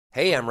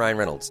Hey, I'm Ryan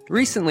Reynolds.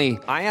 Recently,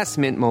 I asked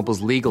Mint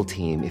Mobile's legal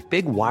team if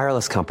big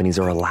wireless companies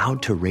are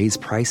allowed to raise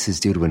prices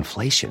due to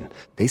inflation.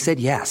 They said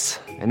yes.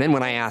 And then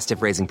when I asked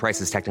if raising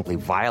prices technically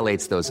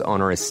violates those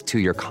onerous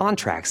two-year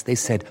contracts, they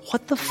said,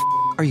 "What the f***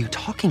 are you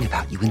talking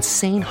about, you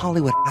insane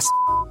Hollywood ass?"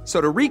 So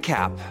to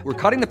recap, we're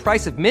cutting the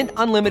price of Mint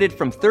Unlimited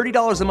from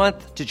 $30 a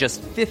month to just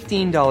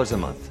 $15 a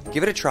month.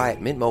 Give it a try at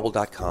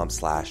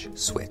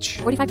mintmobile.com/switch.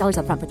 $45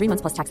 up front for 3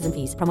 months plus taxes and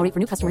fees. Promo rate for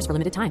new customers for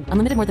limited time.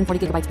 Unlimited more than 40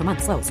 gigabytes per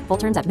month. Slows full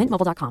terms at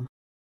mintmobile.com.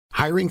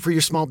 Hiring for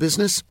your small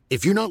business?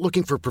 If you're not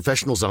looking for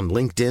professionals on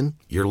LinkedIn,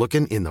 you're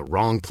looking in the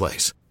wrong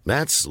place.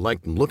 That's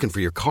like looking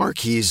for your car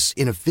keys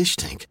in a fish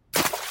tank.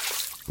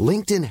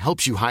 LinkedIn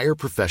helps you hire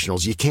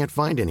professionals you can't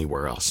find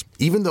anywhere else,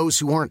 even those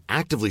who aren't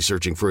actively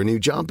searching for a new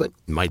job but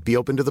might be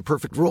open to the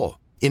perfect role.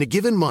 In a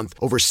given month,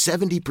 over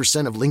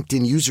 70% of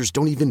LinkedIn users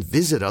don't even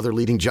visit other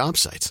leading job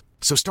sites.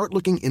 So start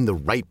looking in the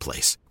right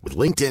place. With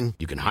LinkedIn,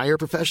 you can hire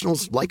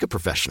professionals like a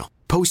professional.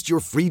 Post your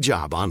free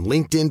job on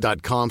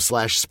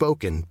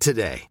linkedin.com/spoken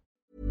today.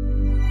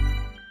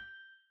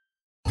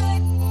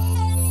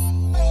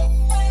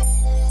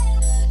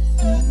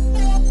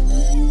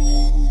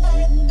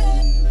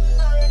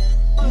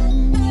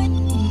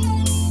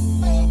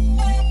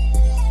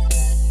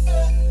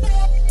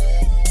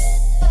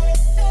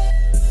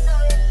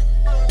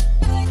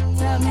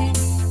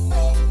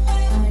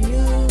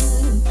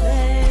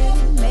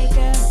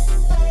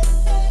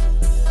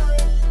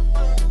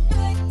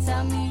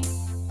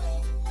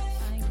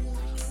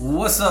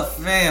 What's up,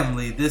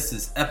 family? This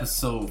is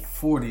episode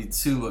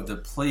 42 of the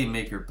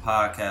Playmaker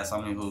Podcast.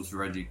 I'm your host,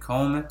 Reggie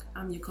Coleman.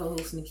 I'm your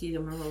co-host, Nikita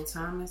Monroe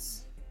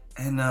Thomas.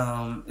 And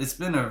it's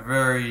been a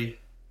very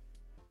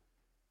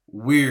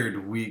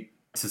weird week,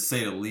 to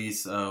say the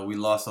least. We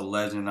lost a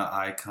legend, an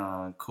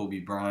icon, Kobe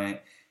Bryant.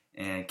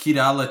 And Keita,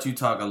 I'll let you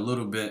talk a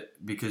little bit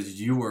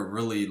because you were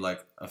really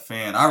like a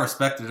fan. I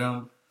respected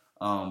him,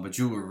 but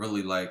you were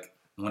really like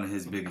one of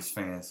his biggest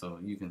fans, so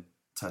you can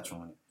touch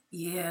on it.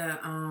 Yeah,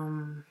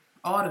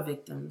 all the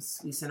victims.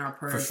 We sent our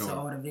prayers sure to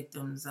all the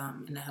victims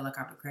in the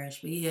helicopter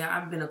crash. But yeah,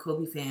 I've been a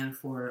Kobe fan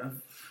for a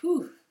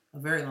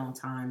very long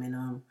time.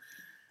 And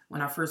when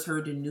I first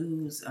heard the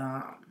news,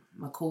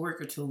 my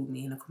coworker told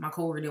me, and my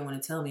coworker didn't want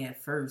to tell me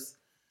at first.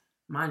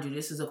 Mind you,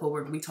 this is a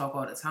coworker we talk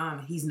all the time.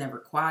 And he's never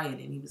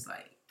quiet, and he was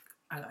like,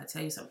 "I gotta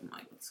tell you something." I'm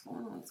like, "What's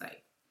going on?" It's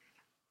like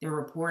they're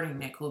reporting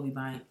that Kobe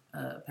Bryant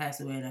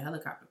passed away in a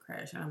helicopter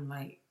crash, and I'm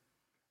like,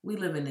 we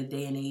live in a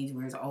day and age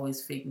where it's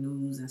always fake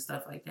news and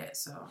stuff like that.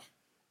 So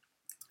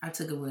I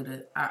took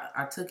it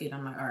I took it.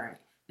 I'm like, all right.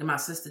 Then my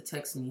sister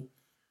texted me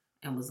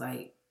and was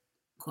like,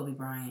 Kobe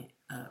Bryant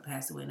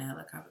passed away in a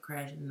helicopter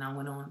crash. And I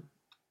went on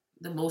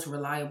the most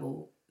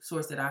reliable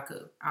source that I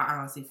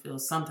honestly feel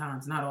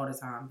sometimes, not all the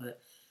time, but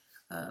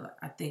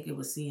I think it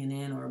was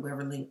CNN or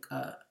whatever link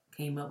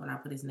came up when I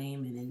put his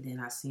name in, and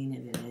then I seen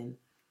it, and then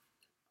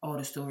all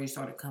the stories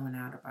started coming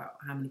out about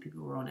how many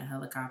people were on a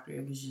helicopter.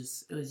 It was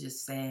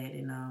just sad.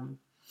 And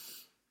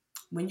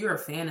when you're a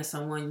fan of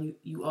someone,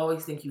 you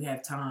always think you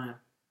have time,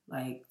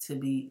 like to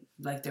be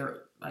like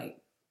they're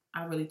like.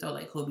 I really thought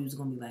like Kobe was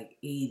gonna be like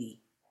 80,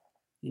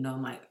 you know.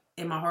 I'm like,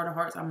 in my heart of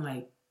hearts, I'm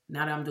like,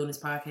 now that I'm doing this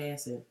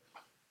podcast, and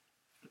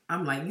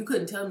I'm like, you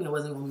couldn't tell me I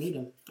wasn't gonna meet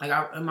him. Like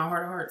in my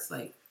heart of hearts,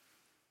 like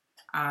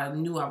I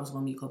knew I was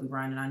gonna meet Kobe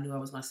Bryant, and I knew I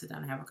was gonna sit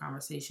down and have a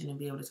conversation and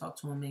be able to talk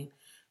to him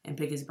and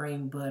pick his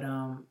brain. But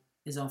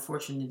it's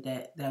unfortunate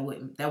that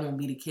won't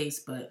be the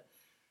case. But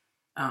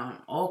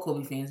all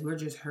Kobe fans, we're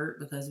just hurt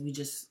because we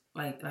just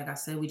like I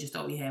said, we just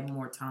thought we had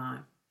more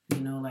time. You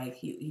know, like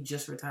he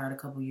just retired a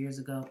couple years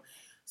ago,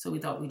 so we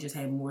thought we just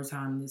had more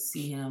time to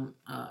see him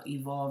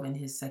evolve in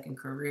his second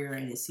career.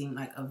 And it seemed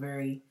like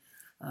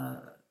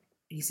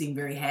he seemed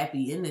very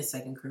happy in his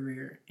second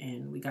career,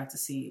 and we got to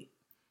see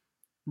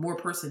more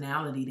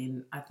personality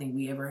than I think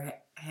we ever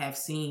have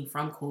seen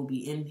from Kobe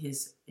in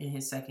his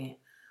second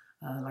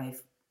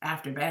life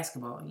after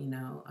basketball. You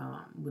know,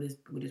 with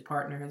his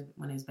partner,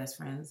 one of his best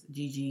friends,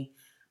 Gigi,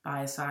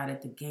 by his side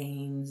at the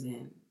games,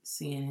 and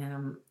seeing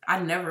him.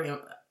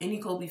 Any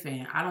Kobe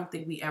fan, I don't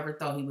think we ever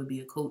thought he would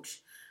be a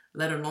coach,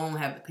 let alone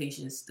have the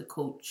patience to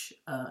coach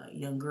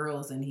young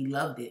girls, and he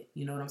loved it.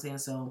 You know what I'm saying?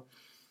 So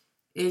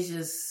it's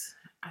just,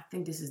 I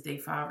think this is day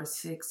 5 or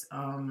 6.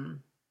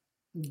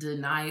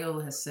 Denial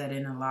has set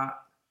in a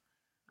lot.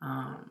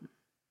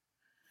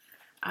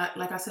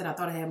 Like I said, I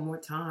thought I had more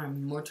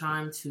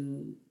time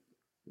to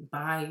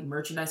buy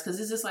merchandise, because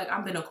it's just like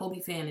I've been a Kobe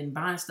fan, and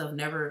buying stuff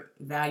never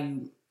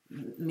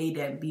made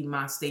that be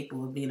my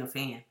staple of being a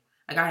fan.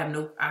 Like I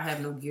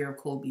have no gear of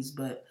Kobe's,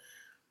 but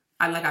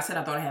like I said,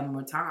 I thought I had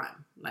more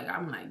time. Like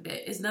I'm like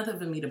that. It's nothing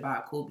for me to buy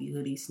a Kobe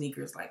hoodie,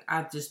 sneakers. Like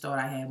I just thought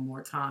I had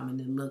more time, and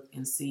then look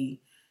and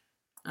see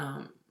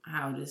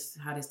how this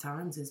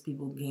times is,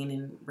 people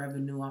gaining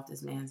revenue off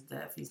this man's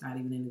death. He's not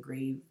even in the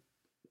grave.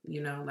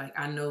 You know, like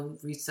I know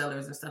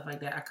resellers and stuff like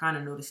that. I kind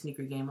of know the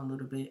sneaker game a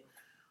little bit.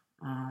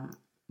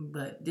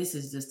 But this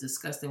is just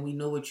disgusting. We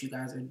know what you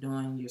guys are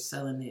doing. You're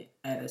selling it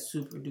at a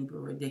super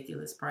duper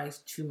ridiculous price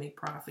to make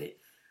profit.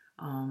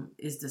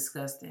 is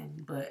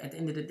disgusting. But at the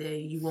end of the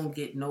day, it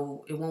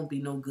won't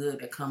be no good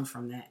that comes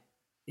from that.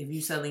 If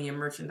you selling your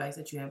merchandise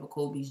that you have a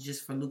Kobe's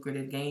just for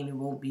lucrative gain, it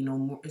won't be no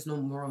more. There's no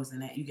morals in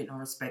that. You get no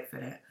respect for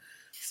that.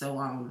 So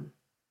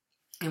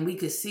and we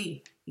could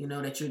see,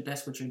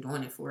 that's what you're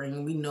doing it for.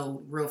 And we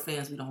know real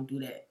fans, we don't do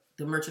that.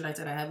 The merchandise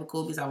that I have of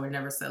Kobe's, I would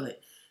never sell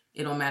it.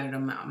 It don't matter the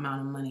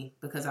amount of money,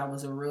 because I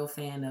was a real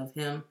fan of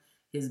him,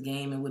 his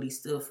game, and what he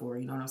stood for.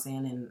 You know what I'm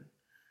saying? And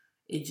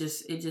it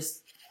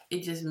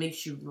just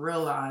makes you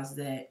realize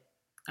that,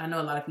 I know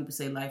a lot of people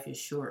say life is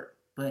short,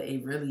 but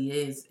it really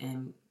is.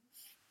 And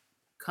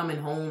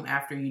coming home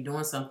after you're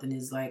doing something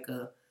is like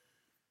a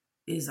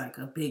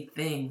big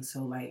thing.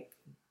 So like,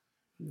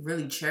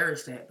 really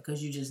cherish that,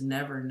 because you just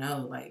never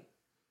know. Like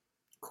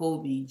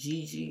Kobe,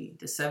 Gigi,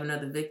 the 7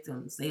 other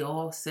victims, they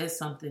all said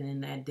something in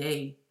that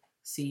day.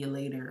 See you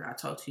later. I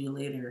talk to you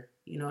later.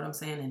 You know what I'm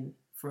saying? And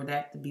for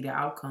that to be the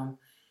outcome,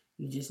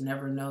 you just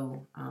never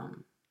know.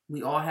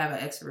 We all have an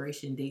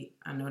expiration date.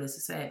 I know this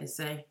is sad to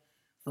say,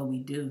 but we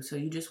do. So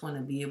you just want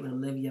to be able to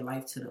live your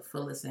life to the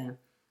fullest. And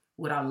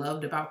what I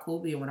loved about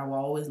Kobe, and what I will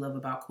always love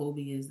about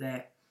Kobe, is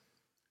that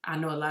I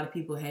know a lot of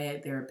people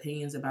had their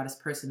opinions about his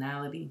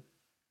personality,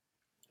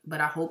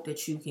 but I hope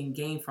that you can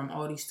gain from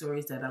all these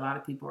stories that a lot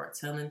of people are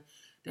telling,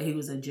 that he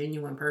was a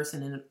genuine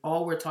person. And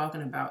all we're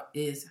talking about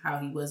is how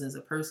he was as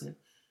a person.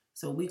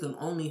 So we can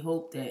only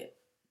hope that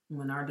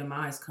when our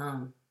demise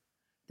come,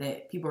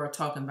 that people are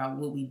talking about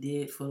what we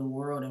did for the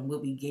world and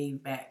what we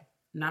gave back,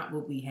 not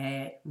what we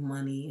had,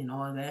 money and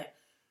all that.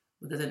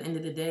 Because at the end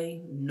of the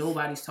day,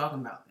 nobody's talking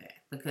about that,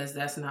 because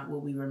that's not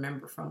what we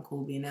remember from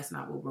Kobe, and that's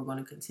not what we're going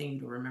to continue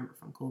to remember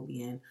from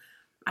Kobe. And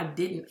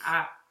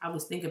I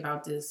was thinking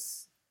about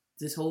this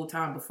whole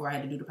time before I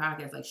had to do the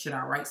podcast, like, should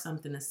I write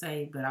something to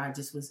say? But I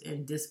just was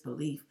in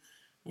disbelief.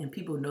 And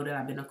people know that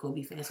I've been a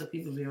Kobe fan, so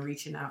people have been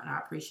reaching out, and I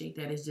appreciate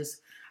that.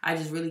 I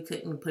just really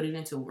couldn't put it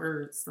into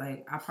words.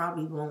 Like, I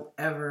probably won't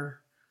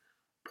ever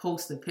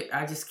post a pic.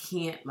 I just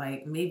can't.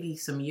 Like, maybe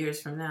some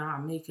years from now, I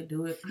may could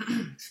do it.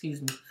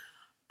 Excuse me.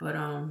 But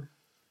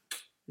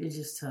it's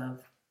just tough.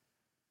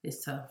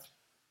 It's tough.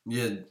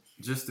 Yeah,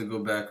 just to go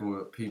back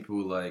with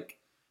people like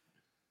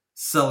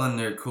selling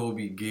their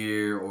Kobe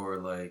gear, or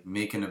like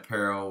making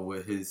apparel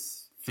with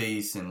his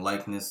face and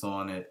likeness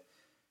on it.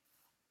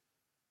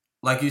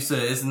 Like you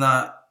said, it's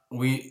not,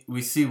 we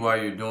see why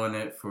you're doing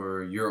it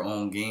for your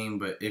own gain,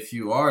 but if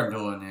you are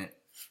doing it,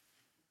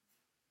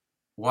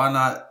 why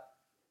not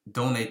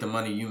donate the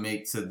money you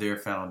make to their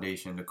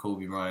foundation, the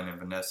Kobe Bryant and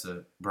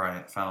Vanessa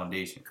Bryant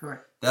Foundation?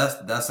 Correct.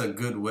 That's a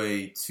good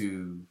way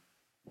to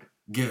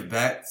give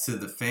back to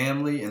the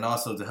family, and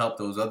also to help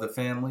those other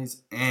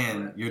families,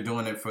 and Correct. You're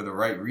doing it for the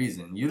right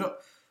reason. You don't,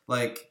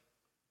 like,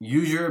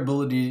 use your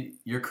ability,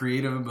 your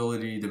creative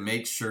ability, to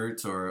make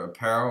shirts or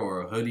apparel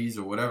or hoodies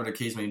or whatever the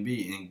case may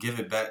be, and give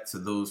it back to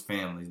those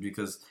families,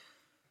 because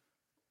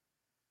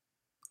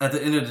at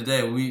the end of the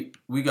day,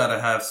 we got to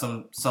have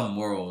some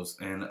morals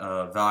and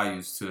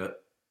values to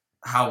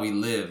how we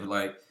live.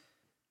 Like,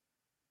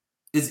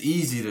 it's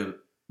easy to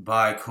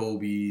buy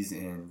Kobe's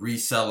and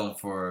resell them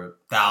for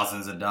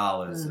thousands of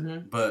dollars.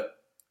 Mm-hmm. But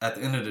at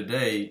the end of the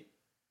day,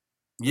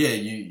 yeah,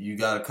 you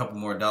got a couple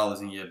more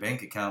dollars in your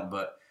bank account,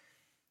 but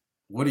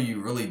what are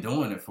you really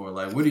doing it for?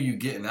 Like, what are you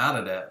getting out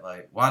of that?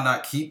 Like, why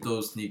not keep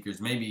those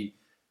sneakers? Maybe,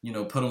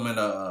 put them in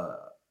I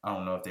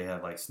don't know if they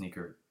have like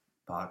sneaker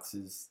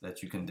boxes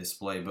that you can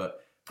display,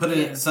 but put it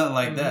in something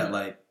like that.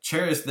 Like,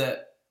 cherish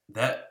that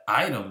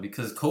item,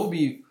 because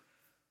Kobe,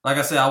 like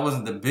I said, I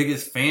wasn't the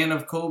biggest fan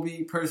of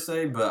Kobe per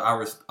se, but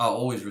I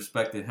always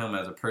respected him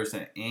as a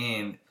person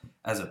and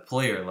as a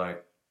player.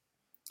 Like,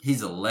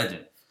 he's a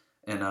legend,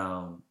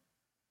 and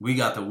we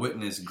got to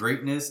witness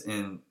greatness,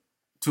 and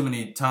too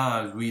many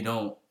times we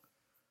don't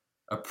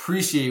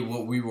appreciate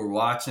what we were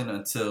watching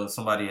until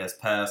somebody has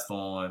passed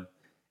on,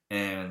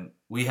 and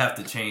we have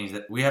to change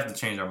that. We have to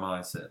change our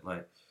mindset.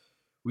 Like,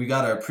 we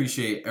got to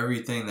appreciate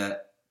everything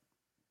that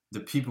the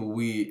people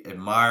we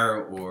admire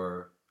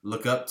or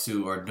look up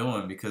to are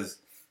doing, because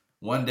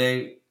one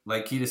day,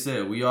 like Keita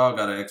said, we all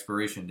got an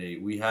expiration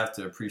date. We have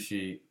to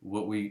appreciate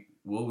what we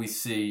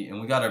see, and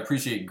we got to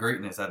appreciate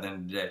greatness at the end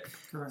of the day.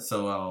 Correct.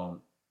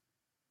 So,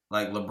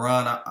 like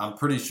LeBron, I'm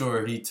pretty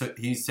sure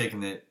he's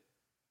taking it,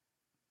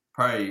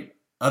 probably,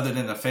 other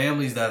than the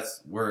families that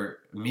were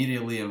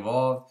immediately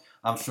involved,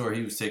 I'm sure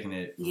he was taking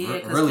it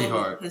really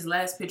hard. His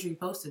last picture he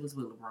posted was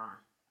with LeBron.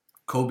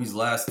 Kobe's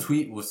last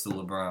tweet was to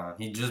LeBron.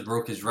 He just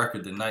broke his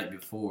record the night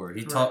before.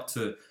 He talked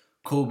to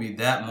Kobe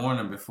that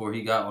morning before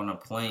he got on a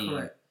plane.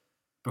 Correct.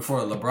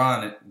 Before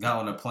LeBron got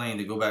on a plane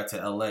to go back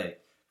to LA.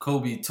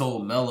 Kobe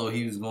told Melo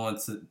he was going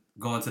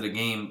to the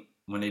game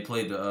when they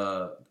played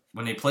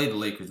the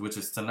Lakers, which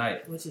is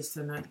tonight. Which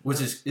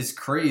is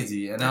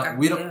crazy. And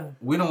we don't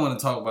want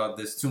to talk about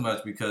this too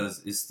much,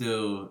 because it's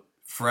still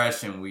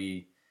fresh, and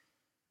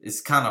it's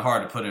kind of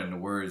hard to put into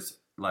words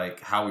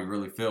like how we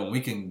really feel. And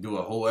we can do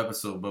a whole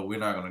episode, but we're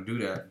not going to do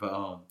that.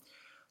 But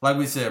like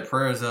we said,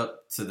 prayers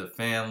up to the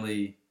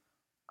family,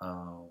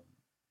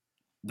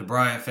 the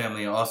Bryant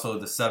family, and also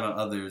the 7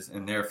 others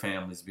and their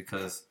families,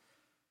 because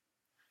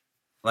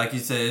like you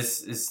said,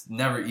 it's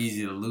never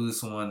easy to lose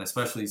someone,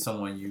 especially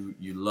someone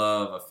you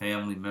love, a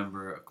family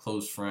member, a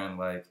close friend.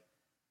 Like,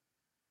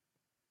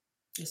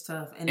 It's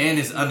tough, and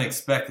it's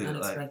unexpected.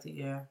 Unexpected,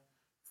 yeah.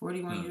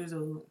 41 Hmm. years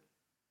old,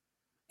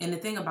 and the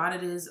thing about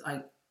it is,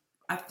 like,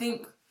 I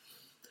think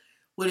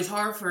what is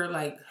hard for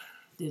like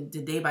the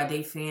day by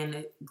day fan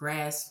that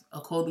grasp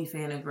a Kobe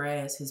fan that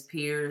grasp his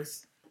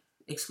peers,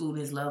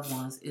 excluding his loved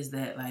ones, is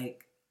that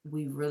like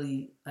we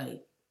really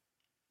like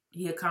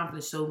he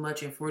accomplished so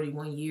much in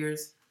 41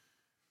 years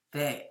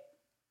that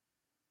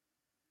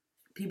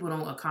people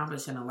don't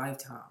accomplish in a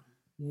lifetime.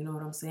 You know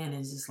what I'm saying?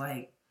 It's just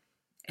like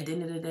at the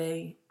end of the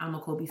day, I'm a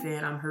Kobe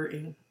fan. I'm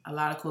hurting. A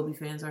lot of Kobe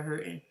fans are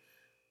hurting.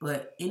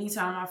 But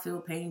anytime I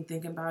feel pain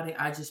thinking about it,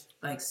 I just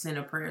like send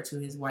a prayer to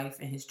his wife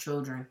and his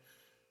children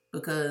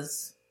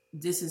because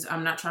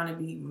I'm not trying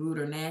to be rude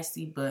or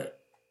nasty, but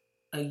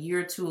a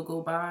year or two will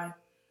go by.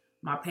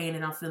 My pain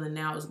that I'm feeling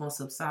now is going to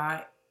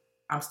subside.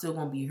 I'm still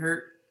going to be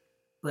hurt,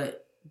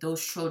 but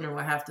those children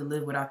will have to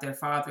live without their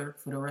father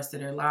for the rest of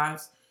their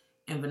lives.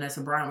 And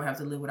Vanessa Bryant will have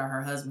to live without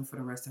her husband for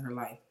the rest of her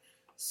life.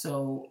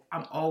 So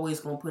I'm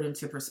always going to put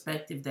into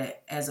perspective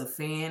that as a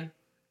fan,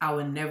 I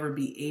would never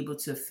be able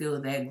to feel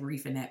that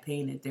grief and that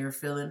pain that they're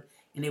feeling,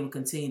 and they will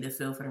continue to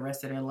feel for the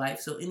rest of their life.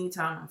 So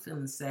anytime I'm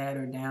feeling sad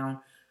or down,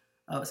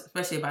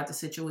 especially about the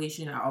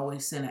situation, I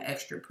always send an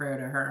extra prayer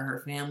to her and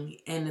her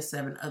family and the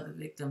 7 other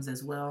victims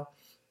as well.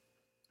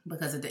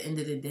 Because at the end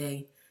of the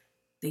day,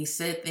 they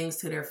said things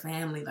to their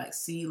family like,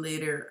 see you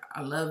later,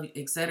 I love you,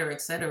 etc.,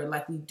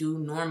 like we do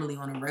normally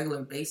on a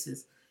regular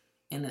basis.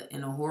 And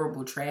a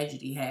horrible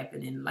tragedy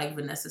happened. And like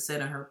Vanessa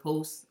said in her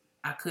post,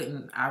 I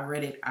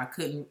read it,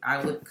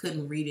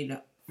 couldn't read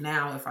it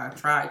now if I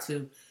tried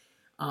to.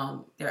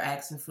 They're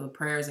asking for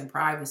prayers and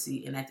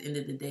privacy. And at the end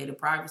of the day, the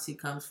privacy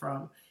comes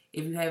from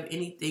if you have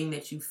anything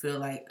that you feel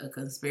like a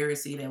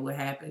conspiracy that would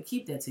happen,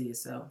 keep that to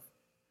yourself.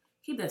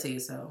 Keep that to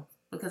yourself.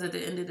 Because at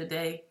the end of the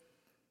day,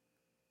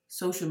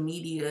 social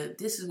media,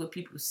 this is what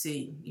people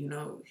see. You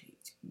know,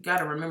 you got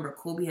to remember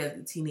Kobe has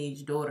a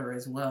teenage daughter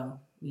as well,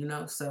 you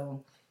know,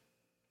 so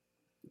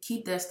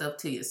keep that stuff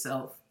to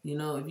yourself. You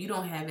know, if you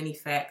don't have any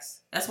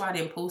facts, that's why I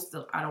didn't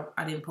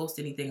post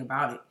anything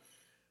about it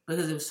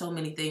because there was so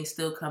many things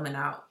still coming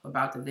out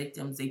about the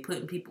victims. They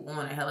putting people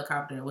on a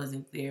helicopter that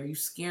wasn't there. You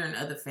scaring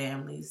other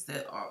families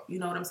that are, you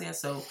know what I'm saying?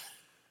 So,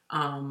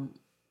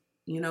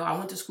 you know, I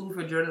went to school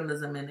for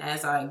journalism, and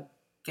as I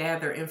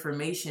gather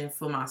information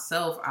for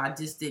myself, I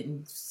just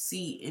didn't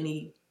see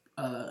any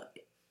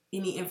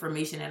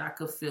information that I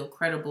could feel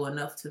credible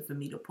enough for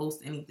me to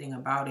post anything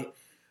about it,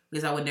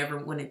 because I would never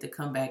want it to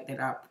come back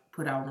that I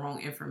put out wrong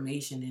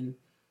information. And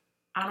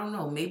I don't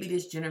know, maybe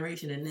this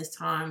generation and this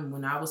time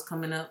when I was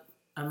coming up,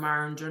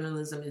 admiring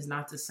journalism is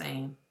not the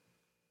same.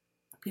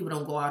 People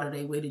don't go out of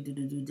their way to do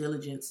the due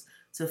diligence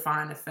to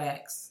find the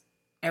facts.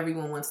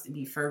 Everyone wants to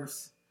be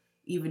first,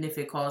 even if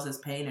it causes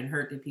pain and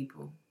hurt to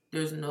people.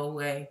 There's no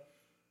way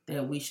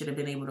that we should have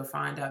been able to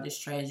find out this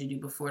tragedy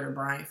before the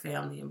Bryant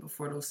family and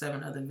before those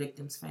 7 other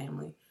victims'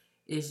 family.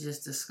 It's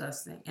just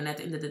disgusting. And at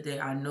the end of the day,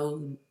 I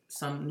know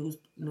some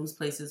news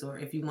places, or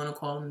if you want to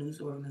call them news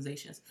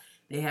organizations,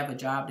 they have a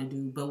job to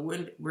do. But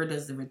where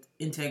does the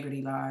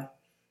integrity lie?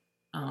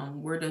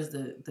 Where does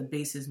the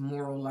basis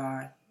moral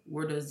lie?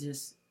 Where does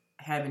just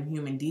having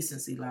human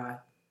decency lie?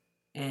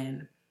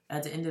 And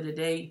at the end of the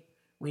day,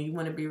 when you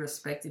want to be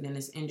respected in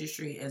this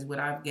industry, as what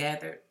I've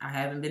gathered, I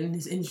haven't been in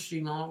this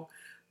industry long,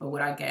 but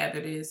what I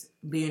gathered is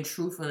being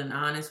truthful and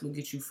honest will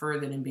get you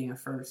further than being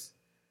first.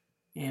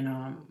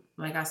 And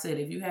like I said,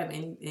 if you have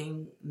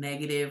anything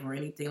negative or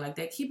anything like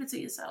that, keep it to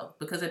yourself.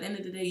 Because at the end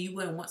of the day, you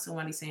wouldn't want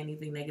somebody saying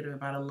anything negative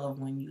about a loved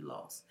one you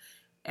lost.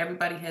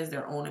 Everybody has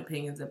their own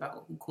opinions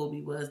about who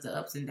Kobe was, the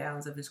ups and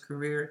downs of his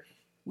career.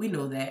 We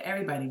know that.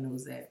 Everybody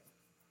knows that.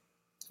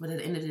 But at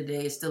the end of the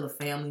day, it's still a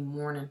family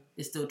mourning.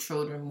 It's still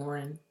children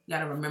mourning. You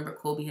got to remember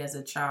Kobe has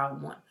a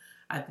child,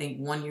 I think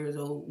 1 year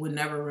old, would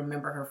never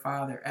remember her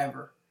father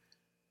ever.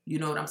 You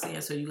know what I'm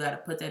saying? So you got to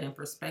put that in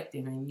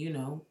perspective. And, you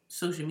know,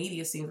 social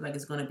media seems like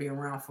it's going to be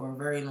around for a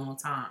very long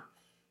time.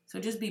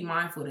 So just be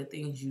mindful of the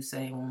things you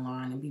say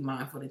online and be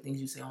mindful of the things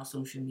you say on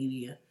social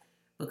media.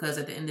 Because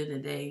at the end of the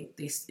day,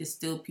 it's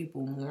still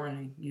people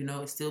mourning. You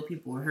know, it's still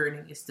people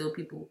hurting. It's still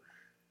people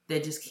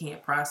that just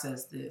can't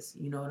process this.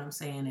 You know what I'm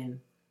saying? And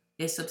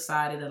it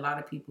subsided. A lot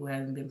of people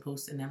haven't been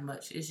posting that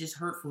much. It's just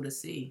hurtful to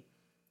see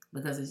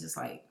because it's just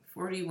like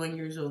 41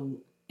 years old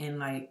and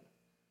like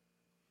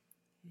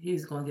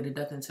he's going to get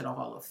inducted into the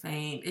Hall of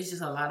Fame. It's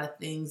just a lot of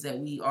things that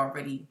we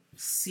already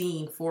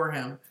seen for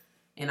him.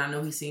 And I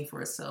know he's seen for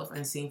himself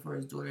and seen for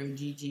his daughter,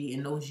 Gigi,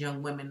 and those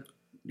young women,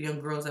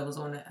 young girls that was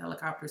on the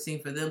helicopter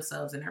seen for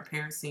themselves and their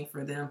parents seen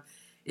for them.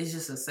 It's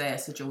just a sad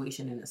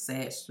situation and a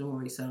sad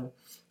story. So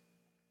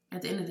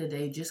at the end of the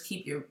day, just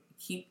keep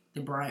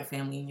the Bryant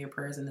family in your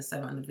prayers and the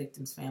 7 other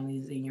victims'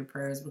 families in your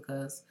prayers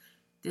because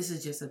this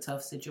is just a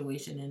tough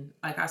situation. And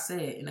like I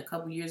said, in a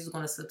couple years, it's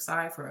going to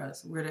subside for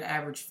us. We're the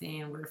average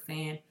fan. We're a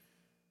fan,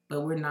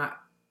 but we're not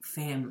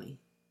family.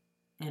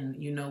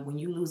 And, you know, when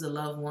you lose a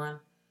loved one,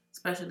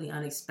 especially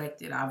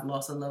unexpected, I've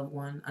lost a loved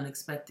one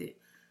unexpected.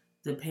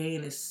 the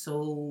pain is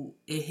so,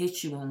 it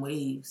hits you in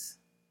waves.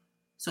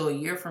 So a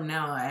year from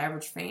now, an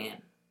average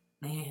fan,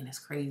 man, that's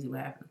crazy what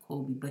happened to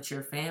Kobe. But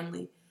your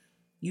family,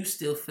 you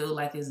still feel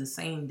like it's the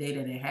same day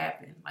that it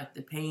happened. Like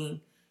the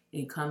pain,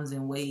 it comes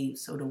in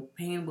waves. So the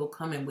pain will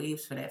come in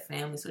waves for that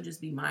family. So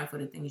just be mindful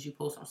of the things you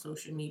post on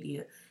social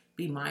media.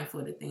 Be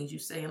mindful of the things you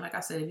say. And like I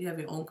said, if you have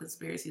your own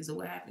conspiracies of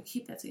what happened,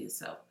 keep that to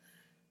yourself.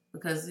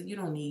 Because you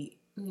don't need,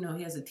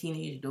 he has a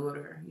teenage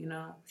daughter,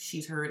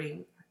 she's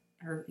hurting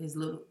his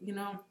little,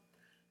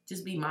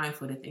 just be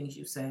mindful of the things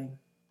you say.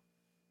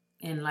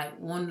 And like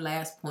one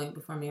last point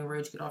before me and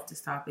Reg get off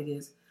this topic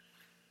is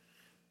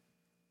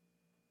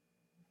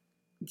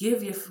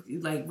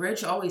like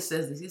Reg always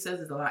says this. He says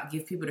it a lot.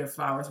 Give people their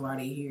flowers while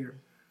they're here.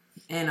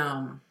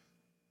 And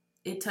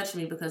it touched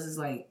me because it's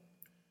like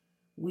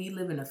we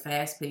live in a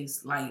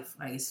fast-paced life.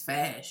 Like it's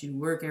fast. You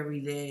work every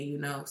day.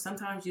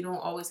 Sometimes you don't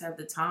always have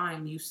the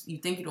time. You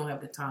think you don't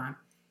have the time,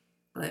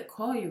 but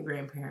call your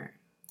grandparent,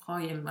 call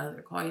your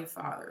mother, call your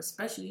father.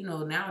 Especially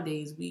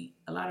nowadays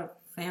a lot of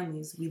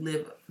families we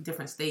live in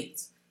different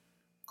states.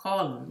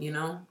 Call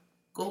them.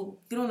 Go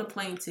get on a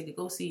plane ticket.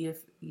 Go see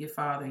your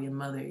father, your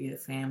mother, your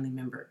family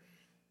member.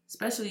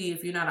 Especially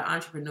if you're not an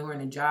entrepreneur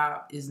and a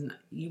job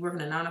you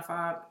working a 9 to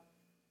 5.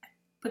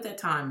 Put that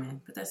time in.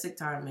 Put that sick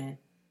time in.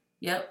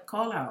 Yep,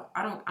 call out.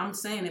 I'm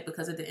saying it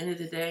because at the end of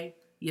the day,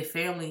 your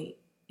family,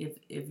 if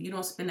you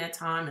don't spend that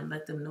time and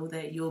let them know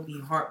that, you'll be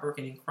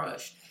heartbroken and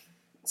crushed.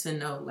 To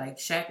know, like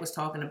Shaq was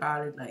talking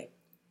about it, like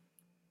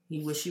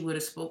he wish he would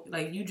have spoke.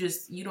 Like you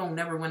don't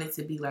never want it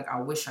to be like,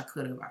 I wish I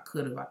could have,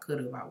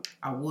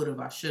 I would have,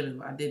 I should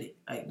have, I did it.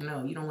 Like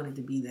no, you don't want it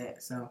to be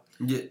that. So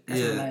that's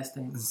the last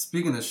thing.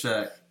 Speaking of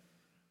Shaq,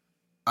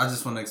 I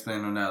just want to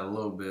expand on that a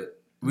little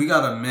bit. We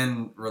gotta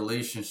mend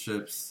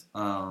relationships.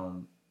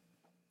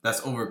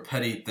 That's over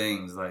petty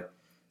things. Like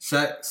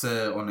Shaq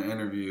said on the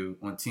interview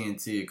on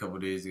TNT a couple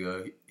days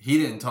ago, he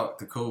didn't talk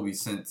to Kobe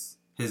since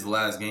his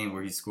last game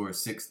where he scored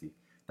 60.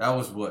 That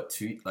was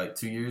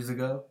 2 years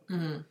ago.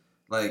 Mm-hmm.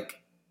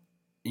 Like,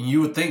 and you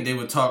would think they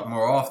would talk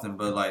more often,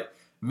 but like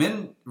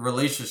mend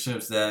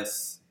relationships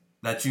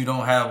that you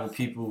don't have with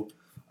people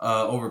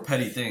over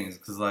petty things,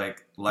 because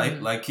like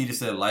Keita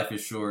said, life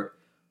is short,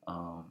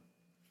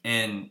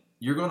 and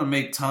you're gonna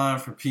make time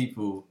for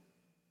people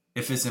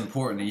if it's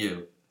important to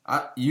you.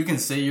 You can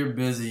say you're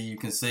busy, you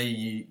can say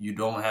you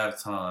don't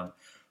have time,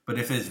 but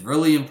if it's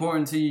really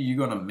important to you, you're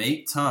going to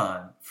make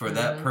time for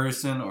that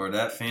person or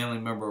that family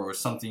member or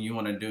something you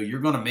want to do. You're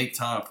going to make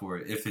time for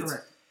it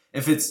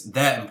if it's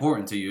that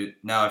important to you.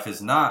 Now, if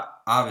it's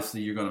not,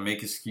 obviously you're going to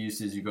make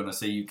excuses. You're going to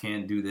say you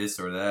can't do this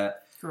or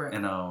that. Correct.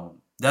 And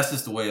that's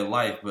just the way of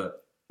life.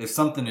 But if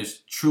something is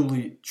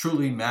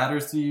truly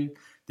matters to you,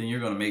 then you're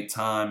going to make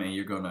time and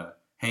you're going to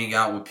hang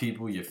out with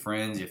people, your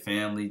friends, your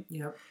family.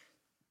 Yep.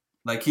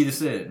 Like Keita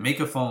said, make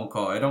a phone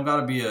call. It don't got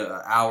to be an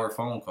hour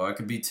phone call. It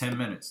could be 10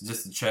 minutes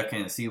just to check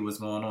in, see what's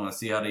going on,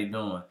 see how they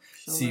doing,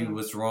 see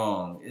what's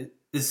wrong.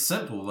 It's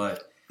simple.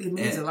 Like it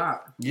means a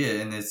lot.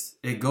 Yeah, and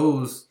it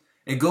goes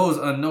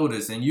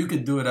unnoticed, and you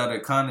could do it out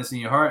of kindness in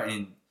your heart,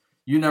 and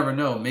you never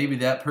know. Maybe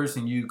that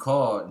person you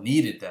called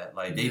needed that.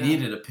 Like they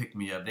needed a pick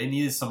me up. They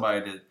needed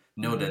somebody to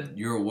know that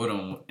you're with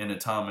them in a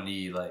time of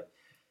need. Like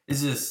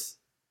it's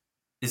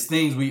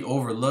things we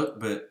overlook,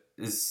 but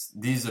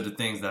these are the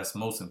things that's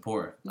most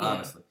important,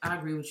 honestly. I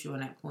agree with you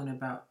on that point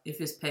about if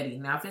it's petty.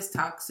 Now, if it's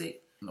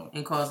toxic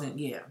and causing,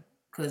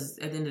 because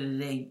at the end of the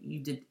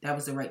day, that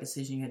was the right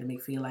decision you had to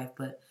make for your life.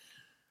 But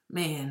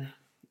man,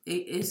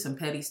 it's some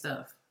petty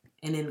stuff.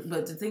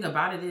 But the thing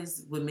about it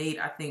is, what made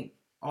I think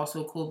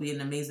also Kobe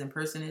an amazing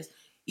person is,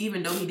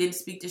 even though he didn't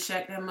speak to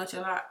Shaq that much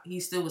a lot,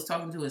 he still was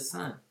talking to his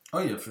son.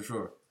 Oh yeah, for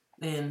sure.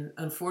 And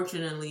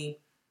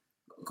unfortunately,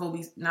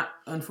 Kobe's not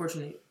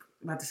unfortunate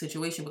about the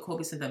situation, but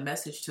Kobe sent a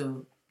message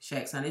to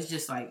Shaq's son. It's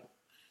just like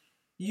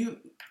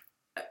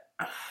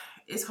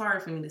it's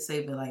hard for me to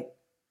say, but like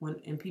when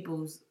in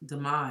people's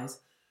demise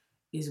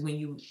is when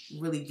you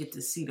really get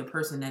to see the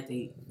person that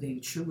they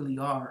truly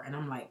are. And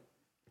I'm like,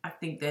 I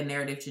think that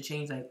narrative should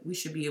change. Like we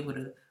should be able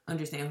to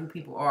understand who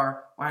people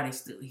are, why they're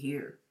still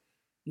here.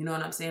 You know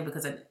what I'm saying?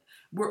 Because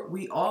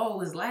we all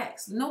was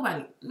lax.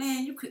 Nobody,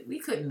 man, we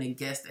couldn't have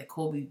guessed that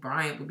Kobe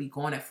Bryant would be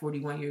gone at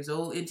 41 years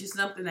old. It's just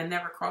something that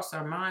never crossed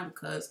our mind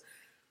because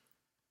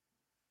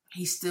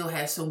he still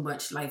has so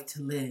much life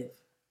to live.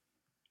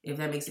 If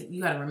that makes sense.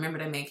 You got to remember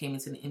that man came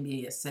into the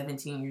NBA at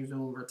 17 years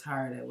old,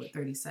 retired at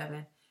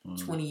 37?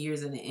 20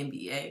 years in the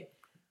NBA.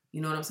 You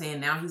know what I'm saying?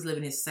 Now he's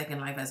living his second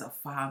life as a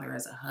father,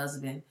 as a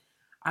husband.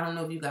 I don't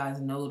know if you guys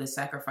know the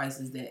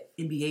sacrifices that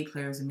NBA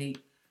players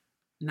make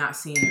not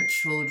seeing their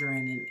children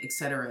and et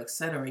cetera,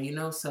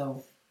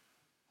 So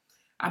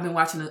I've been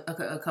watching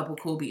a couple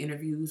Kobe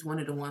interviews. One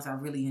of the ones I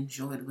really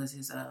enjoyed was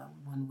his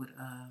one with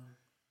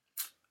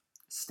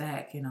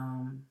Stack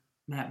and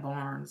Matt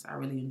Barnes. I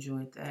really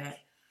enjoyed that.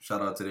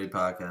 Shout out to their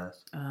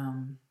podcast.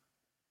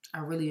 I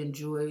really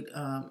enjoyed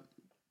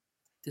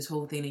this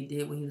whole thing they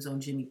did when he was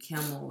on Jimmy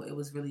Kimmel. It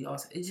was really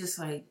awesome. It's just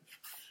like,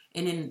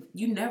 and then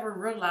you never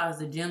realize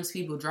the gems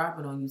people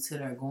dropping on you till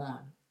they're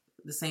gone.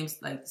 the same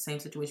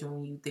situation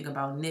when you think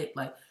about Nip.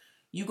 Like,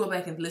 you go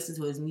back and listen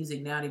to his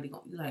music now, you're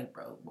like,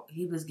 bro,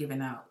 he was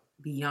giving out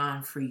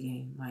beyond free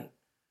game. Like,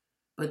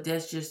 but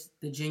that's just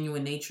the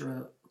genuine nature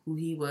of who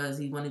he was.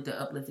 He wanted to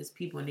uplift his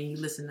people. And then you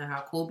listen to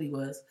how Kobe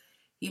was.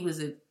 He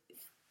was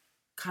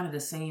kind of the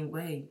same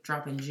way,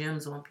 dropping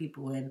gems on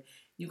people. And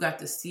you got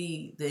to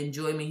see the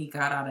enjoyment he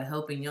got out of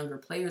helping younger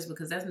players,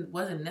 because that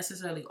wasn't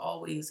necessarily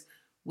always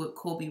what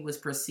Kobe was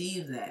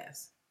perceived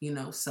as,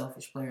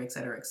 selfish player, et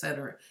cetera, et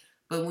cetera.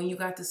 But when you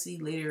got to see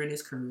later in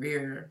his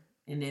career,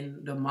 and then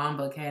the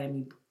Mamba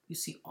Academy, you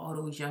see all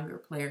those younger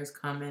players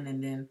coming,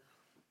 and then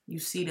you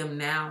see them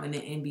now in the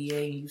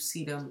NBA, and you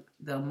see the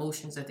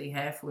emotions that they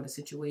have for the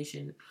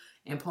situation.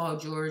 And Paul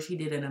George, he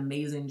did an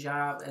amazing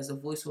job as a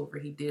voiceover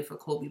he did for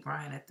Kobe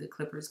Bryant at the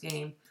Clippers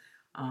game.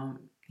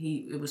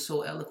 It was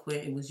so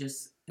eloquent. It was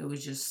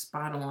just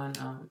spot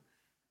on.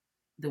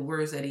 The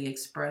words that he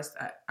expressed,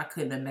 I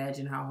couldn't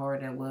imagine how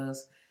hard that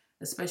was,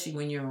 especially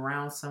when you're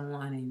around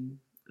someone. And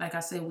like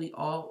I said, we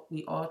all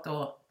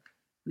thought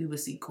we would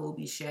see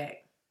Kobe, Shaq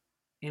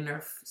in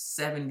their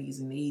 70s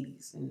and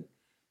 80s, and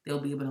they'll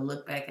be able to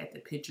look back at the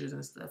pictures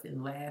and stuff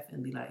and laugh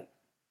and be like,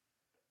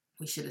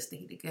 we should have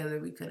stayed together.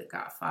 We could have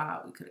got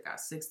 5. We could have got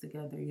 6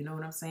 together. You know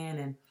what I'm saying?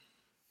 And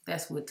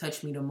that's what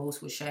touched me the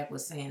most. What Shaq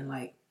was saying,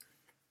 like,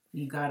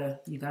 you gotta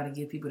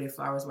give people their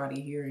flowers while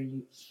they're here,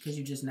 because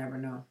you just never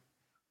know.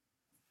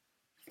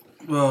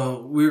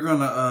 Well, we're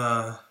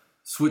gonna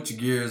switch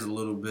gears a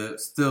little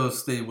bit. Still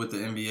stay with the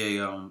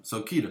NBA.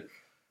 So Keita,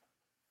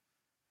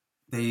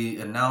 they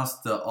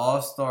announced the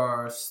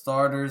All-Star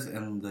starters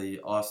and the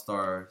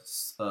All-Star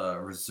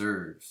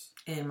reserves.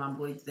 And my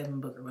boy Devin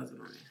Booker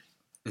wasn't on there.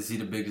 Is he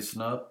the biggest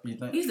snub, you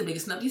think? He's the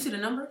biggest snub. You see the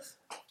numbers?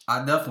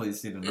 I definitely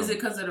see the numbers. Is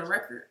it because of the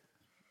record?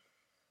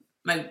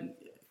 Like,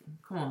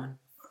 come on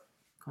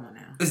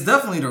now. It's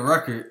definitely the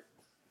record.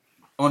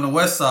 On the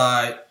West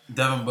Side,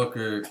 Devin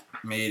Booker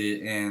made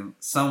it, and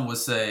some would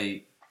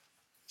say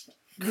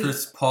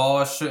Chris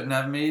Paul shouldn't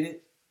have made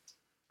it.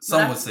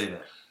 Some would say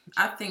that.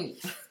 I think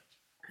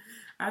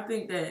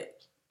that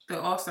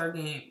the All-Star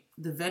game,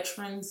 the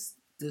veterans,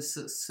 the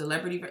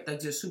celebrity, like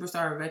the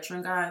superstar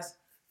veteran guys,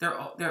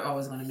 they're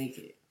always going to make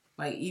it.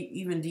 Like,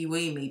 even D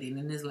Wade made it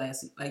in his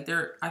last. Like,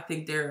 I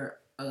think they're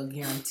a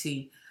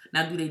guarantee.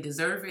 Now, do they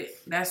deserve it?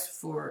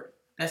 That's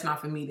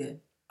not for me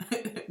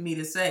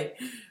to say,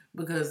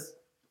 because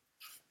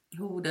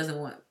who doesn't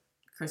want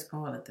Chris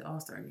Paul at the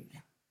All-Star game?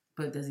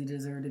 But does he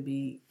deserve to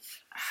be?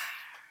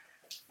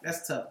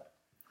 That's tough.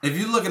 If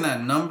you're looking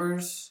at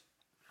numbers,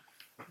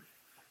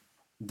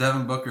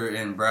 Devin Booker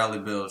and Bradley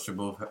Beal should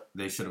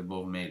have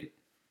both made it.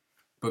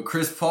 But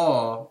Chris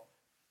Paul,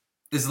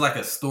 it's like a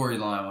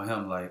storyline with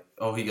him. Like,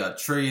 oh, he got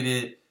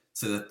traded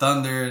to the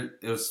Thunder.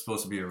 It was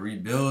supposed to be a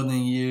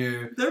rebuilding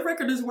year. Their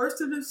record is worse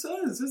than the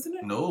Suns, isn't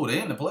it? No,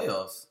 they in the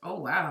playoffs.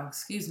 Oh wow,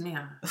 excuse me.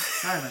 I'm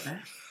sorry about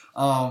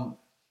that.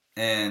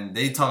 And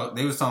they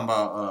was talking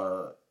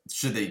about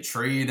should they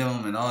trade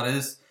him and all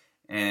this,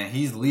 and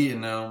he's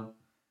leading them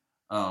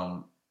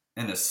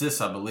in assists,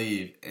 I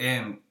believe,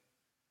 and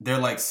they're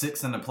like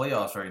 6th in the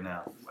playoffs right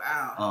now.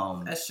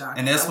 Wow, that's shocking.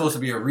 And that's supposed to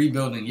be a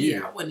rebuilding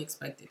year. Yeah, I wouldn't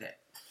expect that.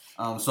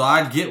 So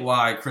I get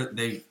why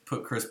they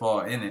put Chris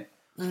Paul in it.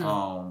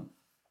 Mm-hmm.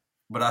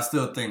 But I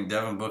still think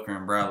Devin Booker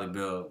and Bradley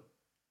Beal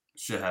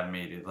should have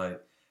made it.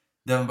 Like,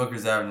 Devin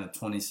Booker's averaging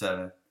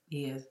 27.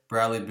 He is.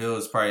 Bradley Beal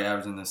is probably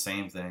averaging the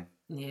same thing.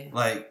 Yeah.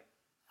 Like,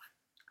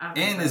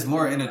 and it's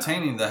more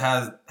entertaining to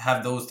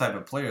have those type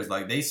of players.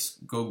 Like, they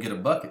go get a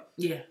bucket.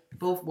 Yeah,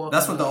 both walk.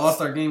 That's what the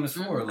All-Star game is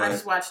for. Mm-hmm. Like, I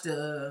just watched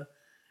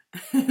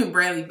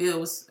Bradley Beal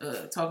was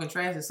talking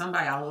trash to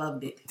somebody. I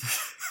loved it.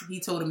 He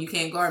told him, "You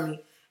can't guard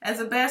me." As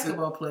a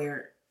basketball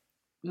player,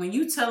 when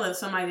you telling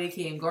somebody they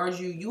can't guard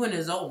you, you in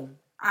the zone.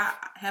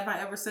 Have I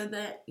ever said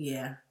that?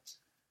 Yeah,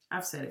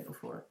 I've said it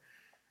before.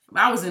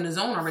 I was in the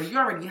zone already.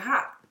 You're already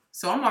hot.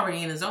 So I'm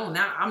already in the zone.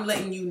 Now I'm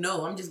letting you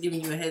know. I'm just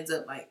giving you a heads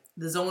up. Like,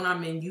 the zone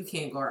I'm in, you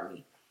can't guard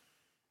me.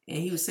 And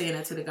he was saying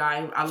that to the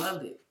guy. I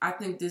loved it. I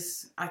think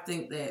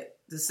that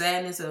the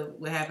sadness of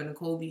what happened to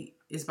Kobe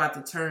is about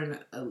to turn,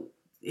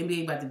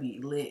 NBA about to be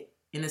lit,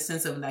 in the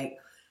sense of, like,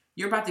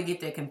 you're about to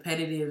get that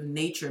competitive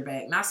nature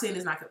back. Not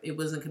saying it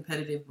wasn't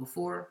competitive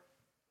before,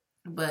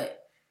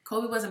 but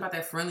Kobe wasn't about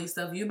that friendly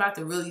stuff. You're about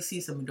to really see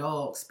some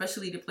dogs,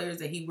 especially the players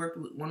that he worked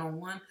with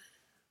one-on-one.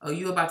 Oh,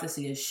 you're about to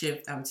see a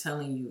shift. I'm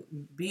telling you.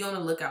 Be on the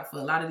lookout for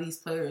a lot of these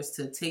players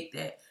to take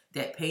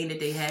that pain that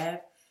they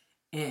have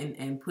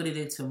and put it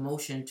into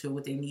motion to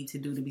what they need to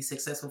do to be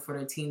successful for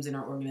their teams and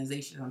their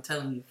organizations. I'm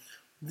telling you,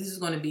 this is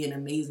going to be an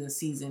amazing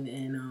season,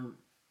 and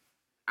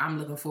I'm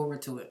looking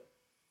forward to it.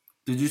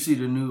 Did you see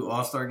the new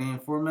All-Star game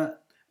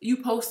format? You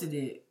posted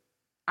it.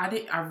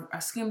 I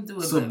skimmed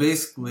through it. So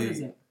basically, what is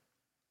it?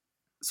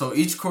 So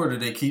each quarter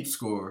they keep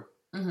score.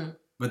 Mm-hmm.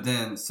 But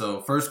then, so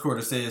first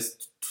quarter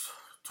says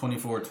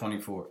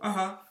 24-24.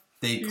 Uh-huh.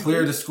 They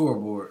clear the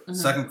scoreboard. Mm-hmm.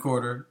 Second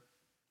quarter,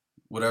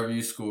 whatever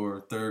you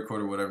score. Third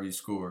quarter, whatever you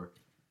score.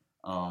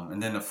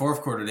 And then the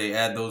fourth quarter, they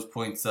add those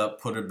points up,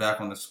 put it back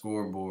on the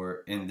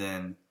scoreboard, and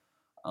then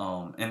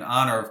in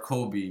honor of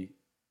Kobe,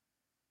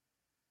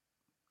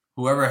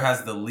 whoever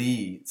has the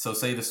lead. So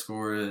say the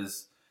score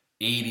is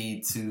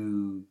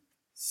 80-75.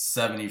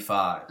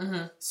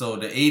 Mm-hmm. So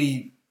the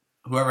 80,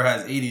 whoever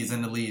has 80 is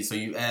in the lead. So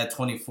you add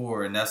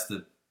 24, and that's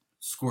the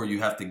score you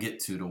have to get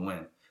to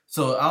win.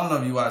 So I don't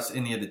know if you watched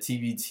any of the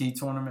TBT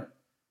tournament.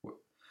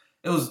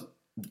 It was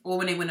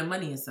when they win the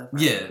money and stuff.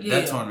 Right? Yeah,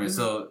 that tournament.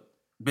 Mm-hmm. So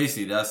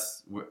basically,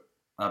 that's where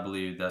I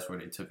believe that's where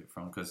they took it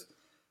from, because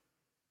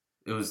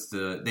it was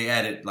they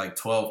added like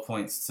 12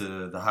 points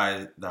to the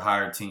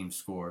higher team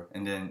score,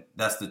 and then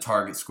that's the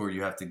target score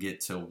you have to get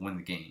to win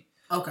the game.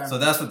 Okay. So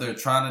that's what they're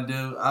trying to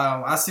do.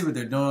 I see what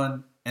they're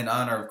doing in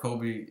honor of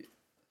Kobe.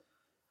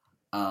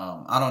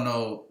 I don't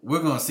know.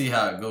 We're gonna see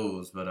how it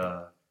goes,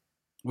 but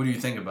what do you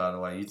think about it?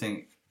 Like, you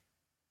think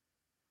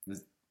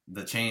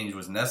the change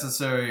was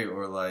necessary,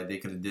 or like they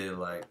could have did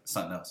like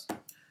something else?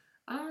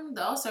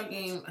 The All-Star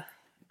game,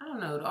 I don't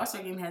know. The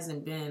All-Star game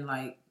hasn't been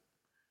like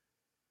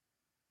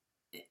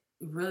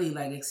really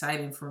like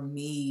exciting for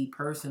me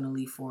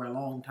personally for a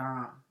long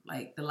time.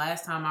 Like the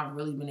last time I've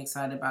really been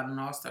excited about an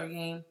All-Star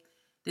game,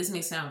 this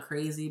may sound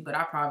crazy, but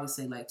I probably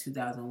say like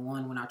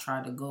 2001 when I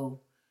tried to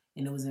go,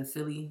 and it was in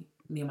Philly.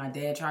 Me and my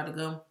dad tried to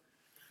go,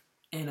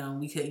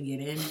 and we couldn't get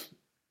in.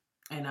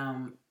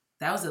 And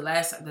that was the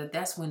last.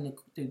 That's when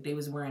they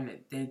was wearing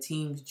their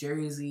team's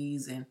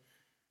jerseys, and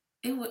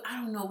it was, I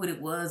don't know what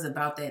it was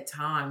about that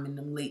time in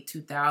the late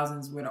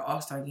 2000s where the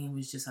All-Star game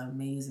was just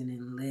amazing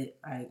and lit.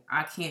 Like,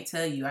 I can't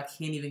tell you. I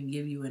can't even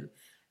give you an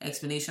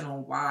explanation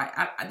on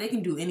why. They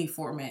can do any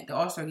format. The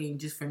All-Star game,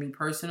 just for me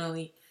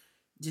personally,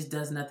 just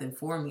does nothing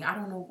for me. I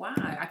don't know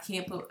why. I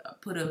can't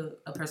put a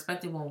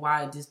perspective on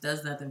why it just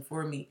does nothing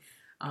for me.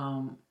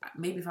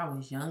 Maybe if I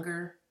was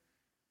younger,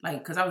 like,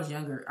 because I was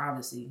younger,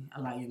 obviously,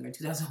 a lot younger in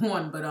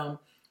 2001, but I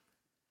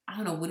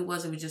don't know what it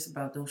was. It was just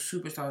about those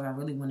superstars I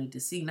really wanted to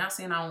see. Not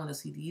saying I don't want to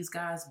see these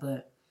guys,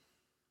 but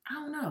I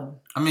don't know.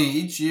 I mean,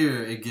 each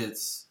year it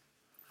gets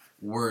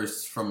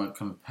worse from a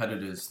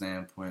competitive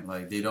standpoint.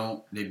 Like,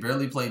 they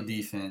barely play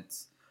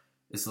defense.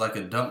 It's like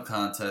a dunk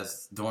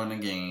contest during the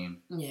game.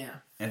 Yeah.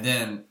 And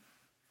then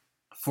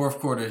fourth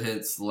quarter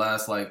hits,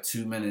 last like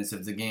 2 minutes.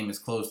 If the game is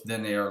close,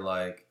 then they are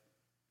like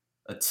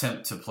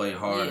attempt to play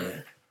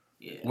harder.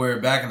 Yeah. Where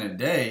back in the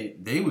day,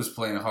 they was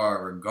playing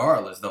hard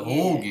regardless, the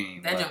whole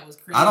game. That like, jump was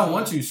crazy. I don't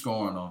want you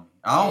scoring on me.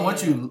 I don't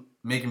want you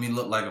making me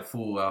look like a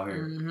fool out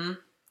here. Mm-hmm.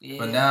 Yeah.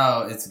 But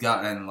now it's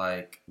gotten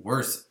like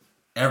worse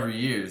every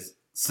year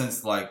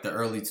since like the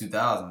early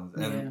 2000s.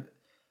 And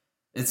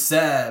it's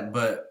sad,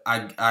 but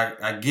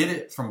I get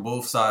it from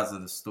both sides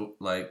of the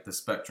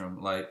spectrum.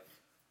 Like,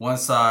 one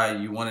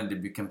side, you want it to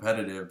be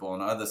competitive, but on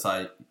the other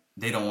side,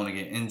 they don't want to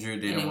get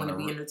injured. They don't want to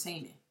be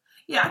entertaining.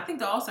 Yeah, I think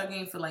the All-Star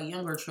game for like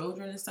younger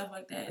children and stuff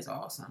like that is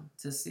awesome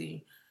to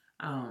see.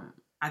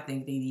 I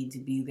think they need to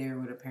be there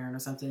with a parent or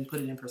something, put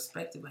it in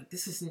perspective. Like,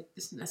 this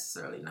is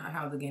necessarily not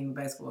how the game of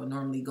basketball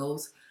normally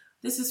goes.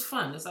 This is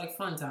fun. It's like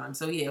fun time.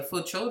 So yeah,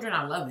 for children,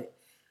 I love it.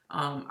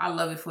 I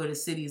love it for the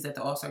cities that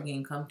the All-Star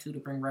game come to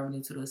bring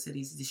revenue to those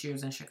cities. This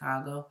year's in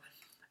Chicago.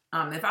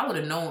 If I would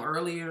have known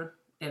earlier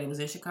that it was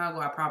in Chicago,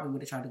 I probably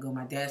would have tried to go.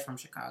 My dad's from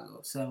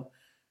Chicago, so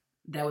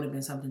that would have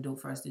been something dope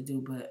for us to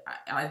do. But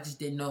I just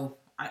didn't know.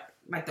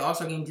 Like, the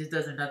All-Star game just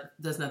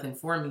does nothing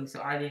for me,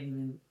 so I didn't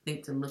even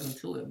think to look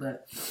into it.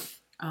 But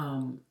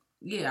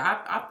yeah,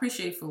 I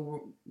appreciate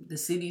for the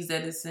cities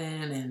that it's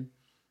in, and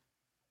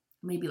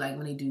maybe like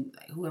when they do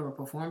like whoever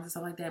performs and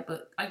stuff like that.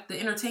 But like the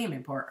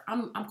entertainment part,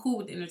 I'm cool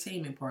with the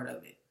entertainment part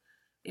of it.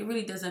 It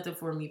really does nothing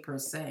for me per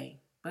se,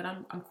 but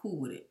I'm cool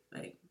with it.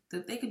 Like,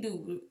 they could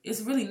do,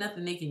 it's really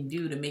nothing they can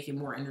do to make it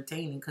more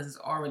entertaining because it's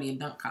already a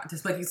dunk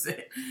contest, like you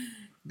said,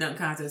 dunk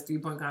contest,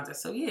 3-point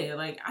contest. So yeah,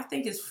 like I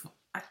think it is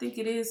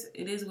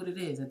what it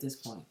is at this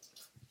point.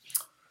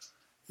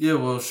 Yeah,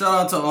 well, shout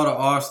out to all the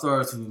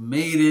All-Stars who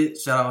made it.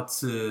 Shout out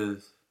to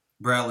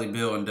Bradley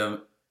Beal and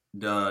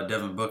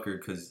Devin Booker,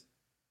 because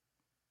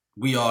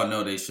we all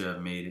know they should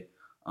have made it.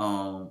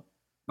 But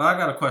I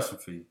got a question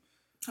for you.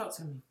 Talk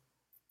to me.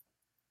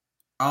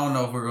 I don't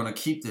know if we're going to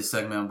keep this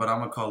segment, but I'm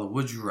going to call it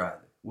Would You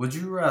Rather. Would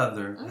you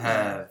rather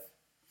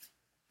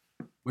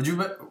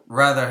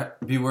rather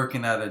be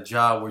working at a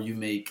job where you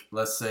make,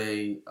 let's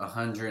say,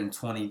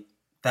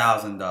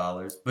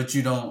 $120,000, but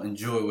you don't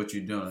enjoy what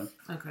you're doing?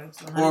 Okay,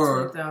 so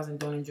 $120,000,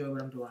 don't enjoy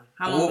what I'm doing.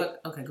 How long?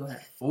 Okay, go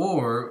ahead.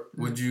 Or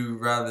would you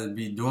rather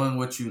be doing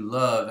what you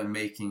love and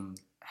making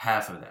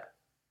half of that?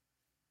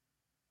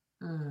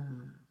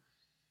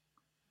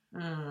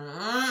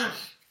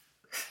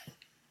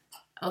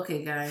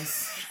 Okay,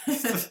 guys.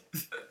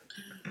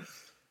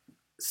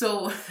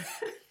 So,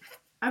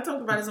 I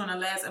talked about this on the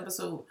last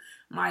episode.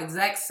 My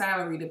exact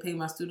salary to pay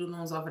my student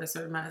loans off at a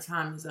certain amount of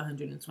time is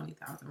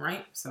 $120,000,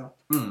 right? So,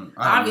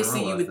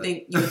 obviously, you would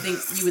think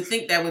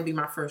that would be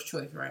my first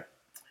choice, right?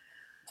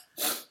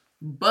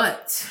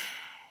 But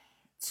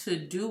to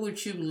do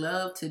what you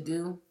love to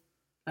do,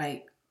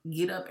 like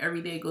get up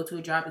every day, go to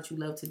a job that you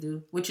love to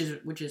do, which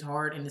is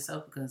hard in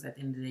itself, because at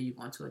the end of the day, you're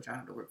going to a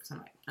job to work for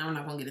somebody. I'm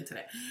not gonna get into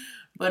that,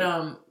 but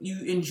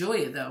you enjoy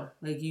it though.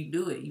 Like, you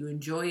do it, you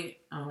enjoy it.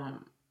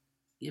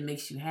 It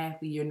makes you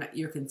happy.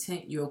 You're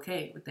content. You're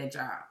okay with that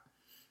job.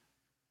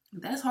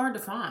 That's hard to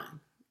find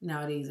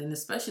nowadays, and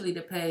especially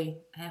to pay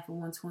half of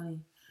 120,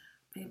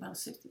 pay about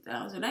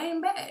 60,000. That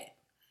ain't bad.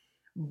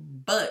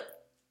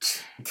 But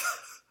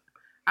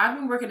I've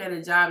been working at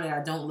a job that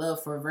I don't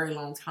love for a very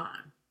long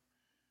time.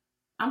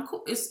 I'm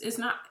cool. It's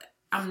not.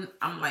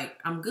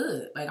 I'm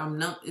good. Like I'm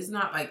not. It's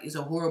not like it's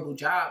a horrible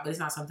job, but it's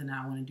not something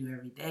that I want to do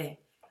every day.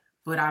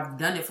 But I've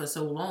done it for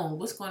so long.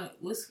 What's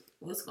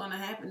gonna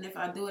happen if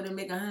I do it and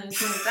make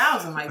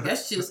 120,000? Like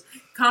that's just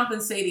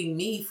compensating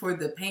me for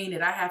the pain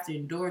that I have to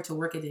endure to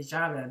work at this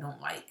job that I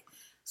don't like.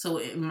 So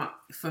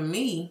for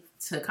me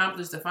to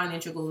accomplish the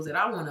financial goals that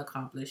I want to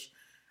accomplish,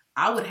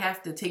 I would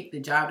have to take the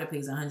job that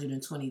pays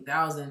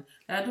 120,000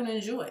 that I don't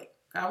enjoy.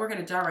 I work at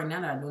a job right now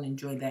that I don't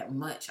enjoy that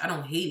much. I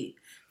don't hate it.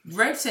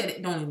 Reg said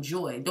it, don't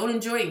enjoy. Don't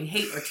enjoy and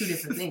hate are two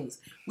different things.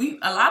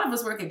 A lot of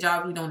us work at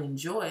jobs we don't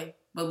enjoy,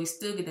 but we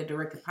still get that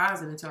direct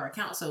deposit into our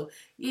account. So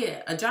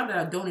yeah, a job that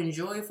I don't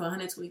enjoy for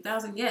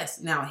 120,000,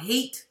 yes. Now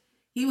hate,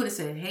 he would have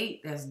said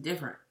hate, that's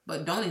different.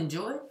 But don't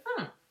enjoy?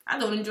 I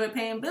don't enjoy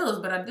paying bills,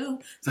 but I do.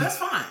 So that's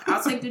fine.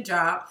 I'll take the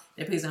job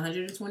that pays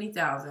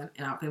 120,000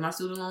 and I'll pay my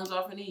student loans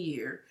off in a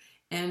year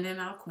and then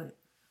I'll quit.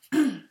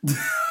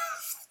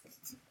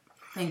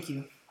 Thank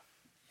you.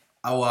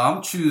 Well,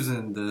 I'm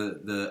choosing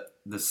the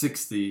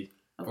 60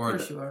 or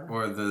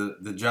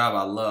the job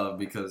I love,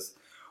 because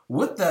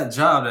with that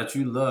job that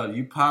you love,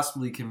 you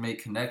possibly can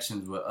make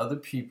connections with other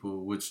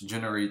people, which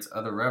generates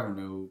other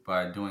revenue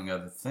by doing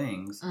other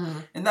things. Mm-hmm.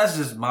 And that's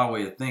just my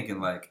way of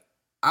thinking. Like,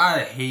 I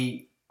don't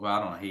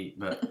hate,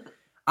 but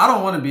I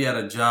don't want to be at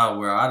a job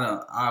where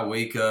I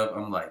wake up,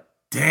 I'm like,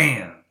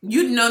 damn.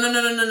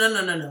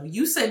 No.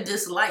 You said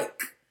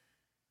dislike.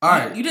 All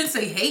right. You didn't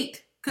say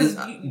hate.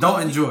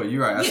 Don't enjoy.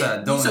 You're right. I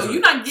said I don't enjoy. So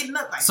you're not getting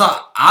up like so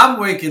that. I'm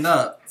waking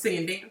up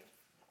saying damn.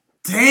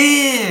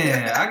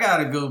 Damn, I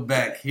gotta go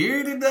back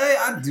here today.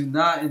 I do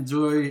not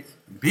enjoy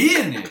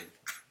being there.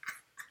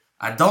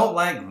 I don't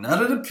like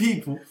none of the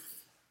people.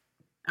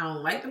 I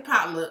don't like the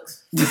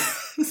potlucks.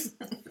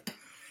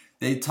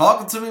 They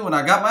talking to me when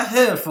I got my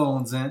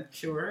headphones in.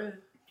 Sure.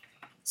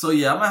 So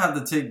yeah, I'm gonna have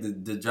to take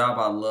the job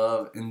I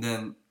love, and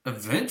then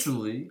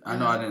eventually, I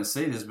know I didn't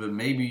say this, but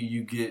maybe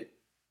you get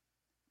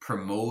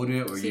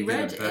promoted or you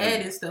get a better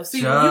adding stuff.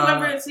 See, job.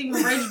 when you ever see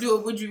when Reg do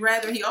it, would you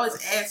rather? He always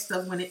adds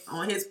stuff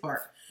on his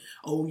part.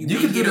 Oh, you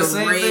can do the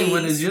same thing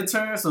when it's your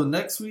turn. So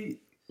next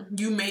week,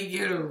 you may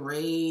get a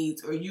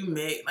raise, or you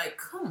may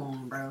come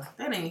on, bro.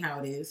 That ain't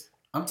how it is.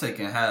 I'm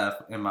taking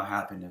half in my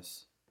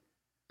happiness.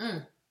 Okay.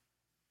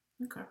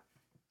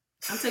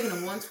 I'm taking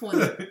a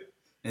 120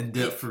 and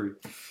debt free.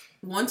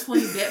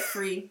 120 debt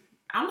free.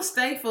 I'm gonna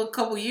stay for a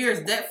couple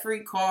years, debt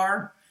free,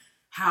 car,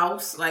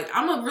 house.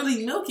 I'm gonna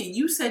really milk it.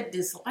 You said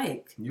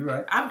dislike. You're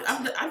right.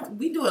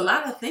 We do a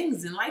lot of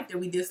things in life that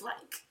we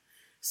dislike.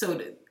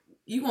 So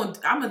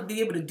I'm gonna be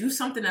able to do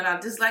something that I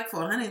dislike for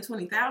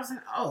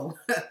 120,000. Oh,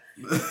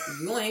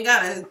 you ain't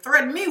gotta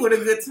threaten me with a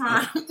good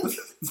time.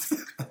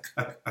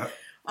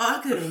 Oh, I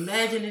could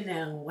imagine it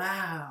now.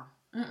 Wow.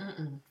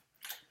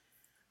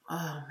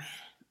 Oh man.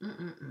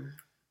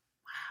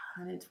 Wow,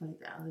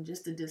 120,000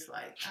 just to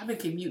dislike. I've been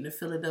commuting to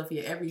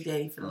Philadelphia every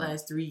day for the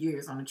last 3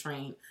 years on the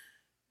train.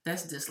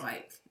 That's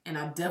dislike, and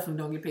I definitely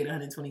don't get paid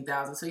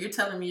 120,000. So you're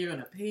telling me you're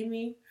gonna pay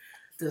me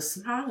the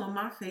smile on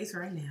my face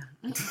right now?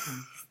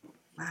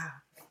 Wow.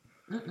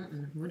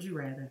 Would you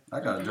rather? I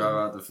gotta drive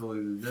out to Philly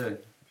today.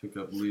 Pick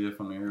up Leah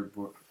from the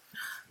airport.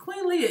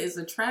 Queen Leah is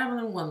a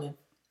traveling woman.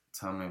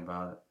 Tell me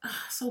about it.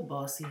 So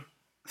bossy.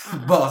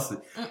 Bossy.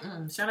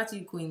 Shout out to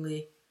you, Queen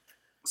Leah.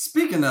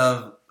 Speaking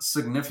of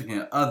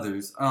significant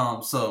others,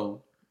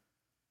 so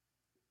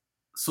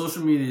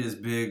social media is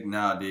big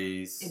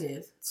nowadays. It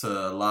is.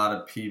 To a lot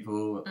of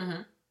people.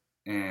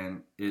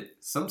 And it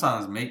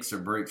sometimes makes or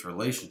breaks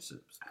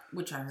relationships.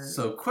 Which I heard.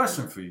 So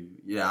question for you.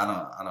 Yeah,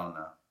 I don't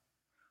know.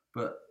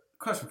 But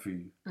question for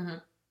you.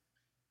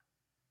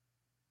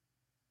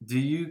 Do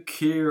you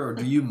care or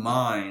do you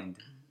mind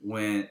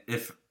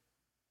if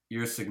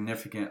your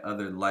significant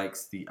other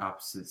likes the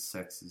opposite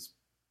sex's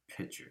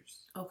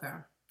pictures? Okay.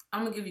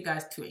 I'm going to give you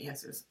guys 2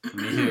 answers.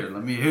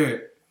 Let me hear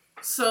it.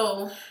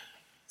 So,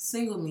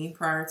 single me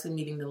prior to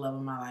meeting the love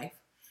of my life.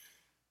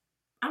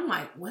 I'm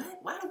like, what?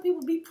 Why do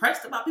people be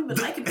pressed about people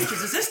liking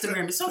pictures? It's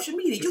Instagram, it's social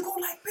media. You go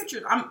like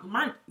pictures.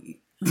 You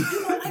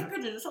go like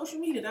pictures. It's social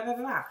media. Da, da,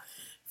 da, da.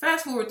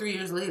 Fast forward 3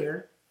 years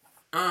later,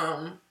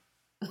 I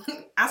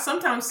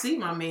sometimes see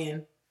my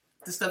man,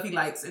 the stuff he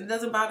likes. It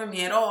doesn't bother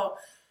me at all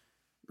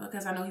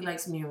because I know he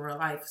likes me in real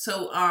life.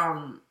 So,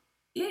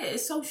 yeah,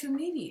 it's social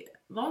media.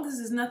 As long as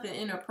there's nothing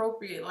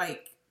inappropriate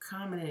like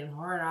commenting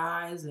hard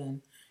eyes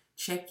and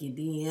check your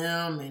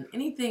DM and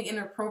anything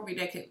inappropriate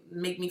that could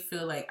make me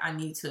feel like I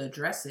need to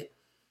address it,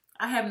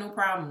 I have no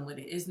problem with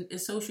it.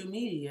 It's social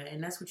media,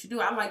 and that's what you do.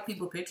 I like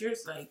people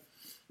pictures,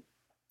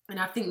 and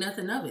I think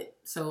nothing of it.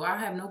 So I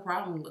have no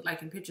problem with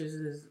liking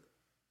pictures.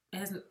 I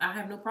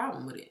have no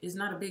problem with it. It's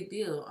not a big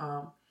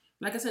deal.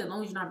 Like I said, as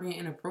long as you're not being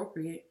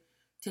inappropriate,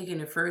 taking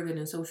it further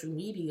than social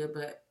media.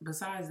 But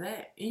besides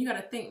that, and you got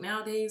to think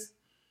nowadays,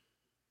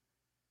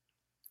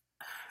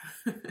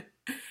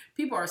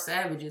 people are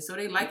savages, so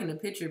they liking the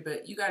picture,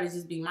 but you gotta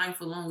just be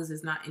mindful as long as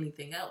it's not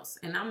anything else.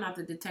 And I'm not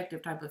the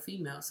detective type of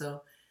female,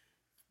 so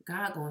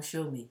God gonna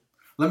show me.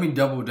 Let me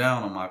double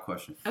down on my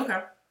question. Okay.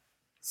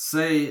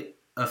 Say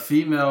a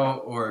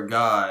female or a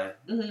guy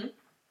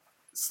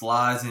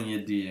slides in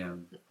your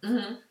DM.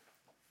 Mm-hmm.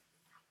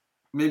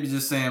 Maybe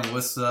just saying,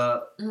 what's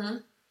up? Mm-hmm.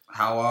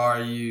 How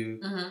are you?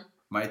 Mm-hmm.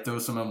 Might throw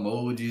some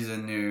emojis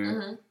in there.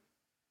 Mm-hmm.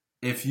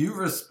 If you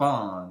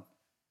respond,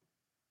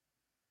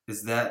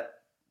 is that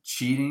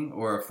cheating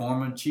or a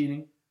form of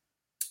cheating?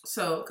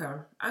 So,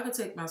 okay. I could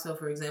take myself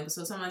for example.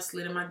 So somebody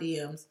slid in my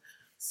DMs,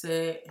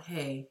 said,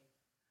 hey,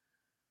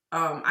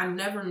 I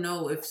never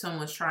know if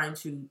someone's trying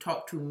to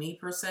talk to me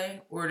per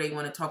se, or they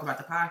want to talk about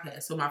the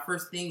podcast. So my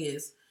first thing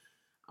is,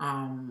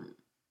 I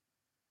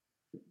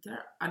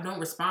don't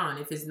respond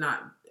if it's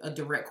not a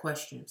direct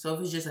question. So if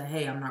it's just a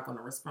hey, I'm not going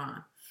to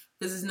respond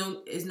because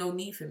there's no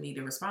need for me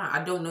to respond.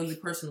 I don't know you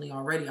personally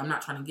already. I'm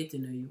not trying to get to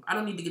know you. I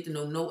don't need to get to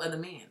know no other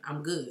man.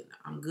 I'm good.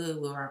 I'm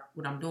good with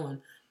what I'm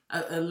doing,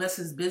 unless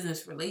it's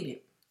business related.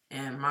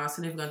 And my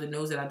significant other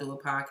knows that I do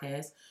a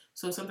podcast.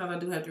 So sometimes I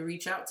do have to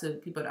reach out to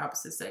people of the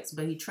opposite sex,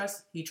 but he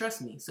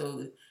trusts me.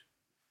 So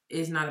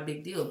it's not a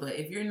big deal. But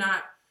if it's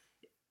not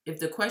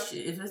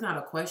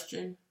a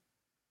question,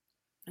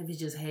 if it's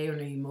just hey or an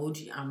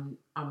emoji, I'm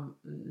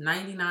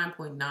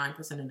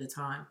 99.9% of the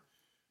time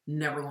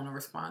never going to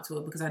respond to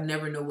it because I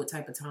never know what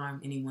type of time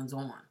anyone's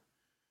on.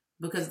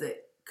 Because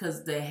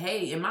the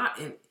hey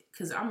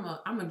because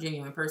I'm a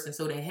genuine person,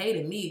 so the hey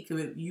to me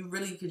you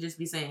really could just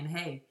be saying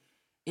hey.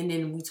 And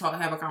then we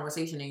have a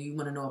conversation and you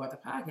want to know about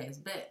the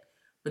podcast, bet.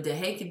 But the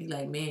hey could be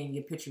like, man,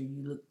 your picture,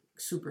 you look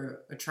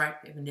super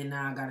attractive. And then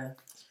now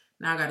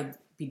I gotta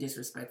be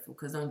disrespectful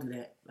because don't do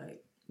that.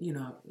 Like, you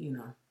know,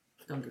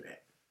 don't do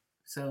that.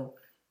 So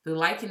the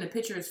liking the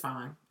picture is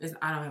fine.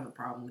 I don't have a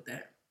problem with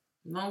that.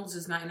 As long as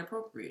it's not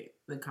inappropriate,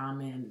 the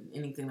comment,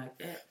 anything like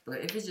that. But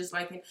if it's just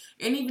liking,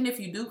 and even if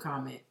you do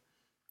comment,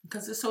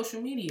 because it's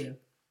social media,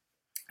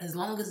 as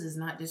long as it's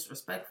not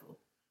disrespectful,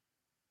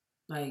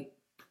 like,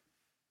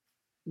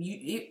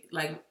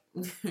 like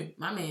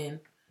my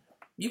man,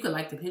 you could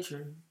like the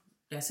picture.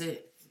 That's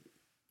it.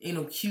 Ain't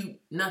no cute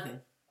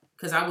nothing.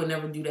 Cause I would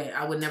never do that.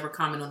 I would never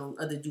comment on no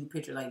other dude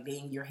picture like,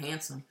 dang, you're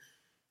handsome.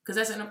 Cause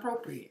that's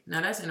inappropriate.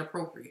 Now that's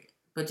inappropriate.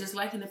 But just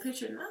liking the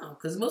picture, no.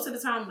 Cause most of the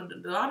time,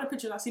 a lot of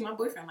pictures I see my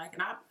boyfriend like,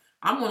 and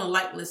I'm on a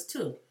like list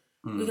too.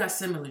 We got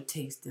similar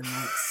taste in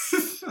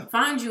likes.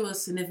 Find you a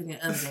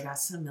significant other that got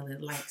similar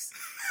likes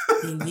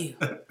than you.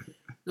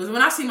 Because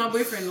when I see my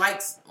boyfriend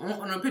likes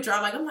on a picture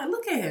I'm like,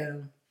 look at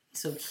him.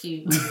 So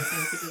cute. The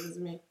same pictures as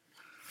me.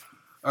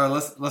 All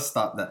right, let's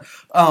stop that.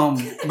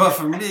 But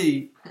for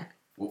me,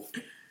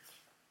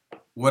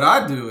 what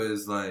I do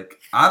is like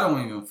I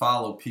don't even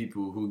follow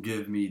people who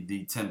give me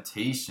the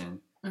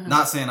temptation. Mm-hmm.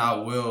 Not saying I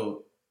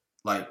will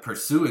like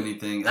pursue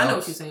anything else. I know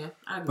what you're saying.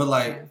 But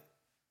like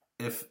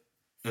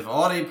if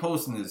all they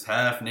posting is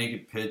half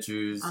naked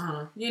pictures,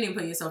 you didn't even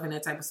put yourself in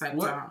that type of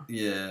time.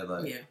 Yeah,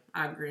 like yeah,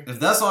 I agree.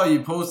 If that's all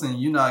you posting,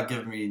 you're not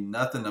giving me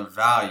nothing of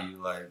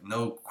value. Like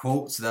no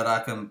quotes that I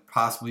can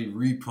possibly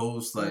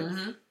repost. Like,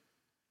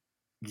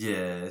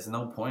 yeah, it's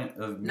no point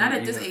of me not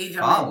at this age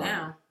following. I'm at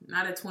now.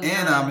 Not at 20.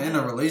 And I'm in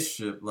a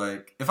relationship.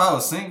 Like if I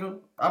was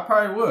single, I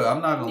probably would.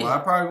 I'm not gonna lie. I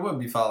probably would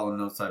be following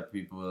those type of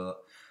people.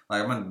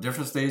 Like I'm in a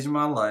different stage of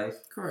my life.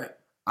 Correct.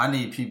 I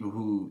need people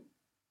who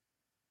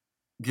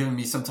giving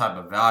me some type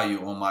of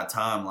value on my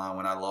timeline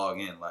when I log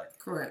in. Like,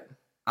 correct.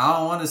 I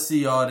don't want to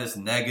see all this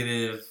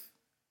negative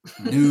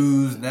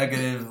news,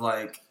 negative,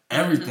 like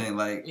everything.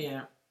 Like,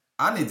 yeah,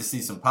 I need to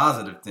see some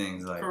positive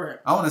things. Like,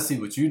 correct. I want to see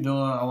what you're doing.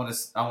 I want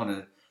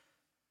to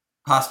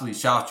possibly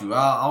shout you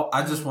out.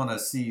 I just want to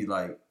see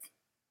like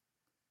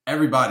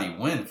everybody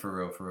win for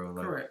real.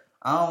 Like, correct.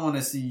 I don't want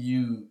to see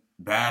you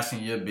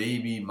bashing your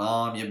baby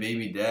mom, your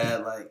baby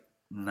dad. Like,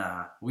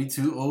 nah, we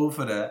too old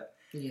for that.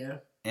 Yeah.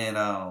 And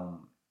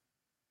I'm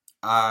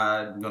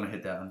gonna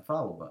hit that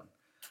unfollow button.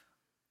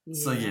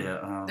 Yeah. So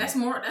yeah, that's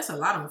a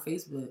lot on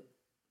Facebook.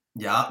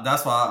 Yeah,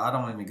 that's why I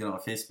don't even get on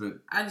Facebook.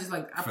 I just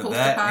I post the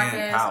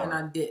podcast and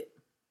I did.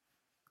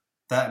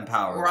 That and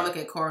power. Or I look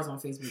at cars on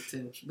Facebook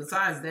too.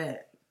 Besides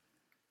that.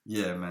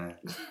 Yeah, man.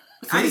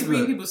 I just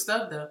read people's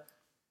stuff though.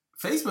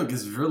 Facebook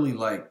is really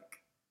like,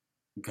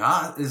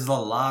 is a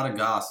lot of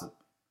gossip.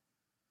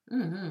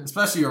 Mm-hmm.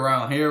 Especially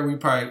around here,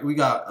 we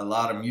got a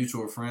lot of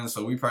mutual friends,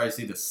 so we probably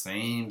see the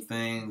same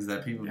things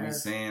that people be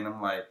saying.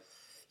 I'm like,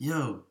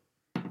 yo,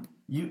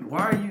 why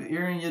are you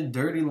airing your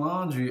dirty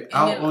laundry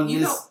out on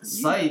this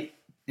site?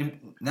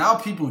 And now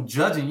people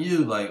judging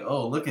you like,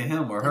 oh, look at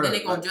him or her. And then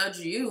they gonna judge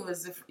you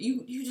as if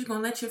you just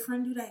gonna let your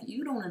friend do that.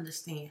 You don't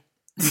understand.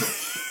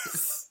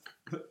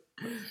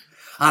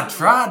 I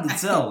tried to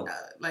tell them.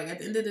 Like at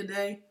the end of the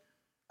day,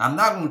 I'm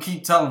not gonna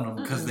keep telling them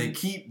because they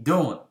keep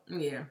doing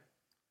it. Yeah.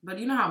 But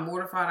you know how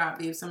mortified I'd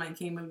be if somebody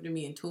came up to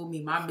me and told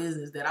me my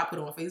business that I put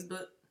on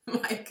Facebook?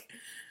 Like,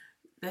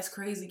 that's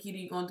crazy,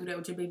 Keita. You gonna do that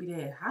with your baby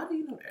dad? How do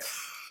you know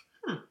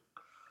that?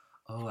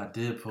 Oh, I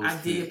did post.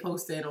 I did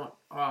post that on.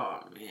 Oh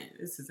man,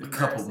 this is a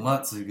couple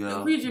months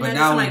ago. But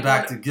now we're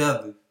back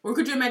together. Or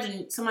could you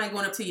imagine somebody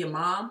going up to your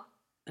mom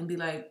and be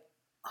like,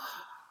 oh,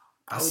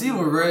 I see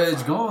what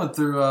Red's going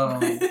through.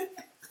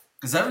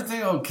 Is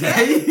everything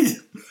okay?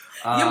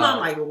 Your mom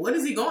like, well, what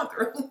is he going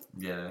through?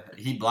 Yeah,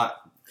 he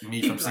blocked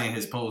me from seeing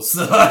his post.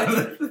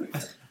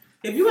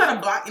 If you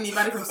gotta block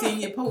anybody from seeing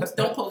your post,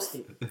 don't post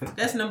it.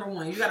 That's number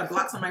one. You gotta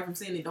block somebody from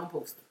seeing it, don't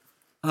post it.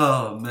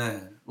 Oh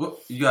man,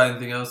 you got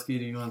anything else,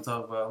 Keita, you want to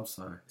talk about? I'm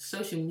sorry.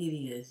 Social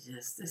media is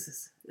just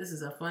this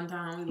is a fun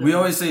time. We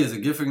always say it's a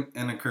gift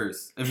and a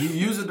curse. If you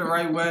use it the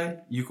right way,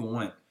 you can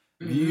win.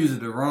 If you use it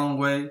the wrong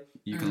way,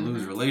 you can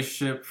lose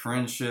relationships,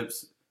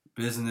 friendships,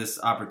 business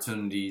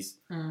opportunities,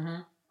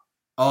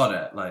 all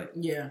that. Like,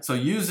 so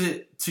use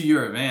it to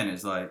your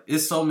advantage. Like,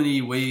 it's so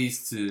many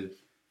ways to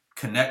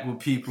connect with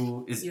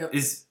people.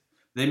 It's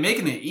they're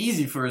making it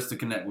easy for us to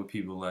connect with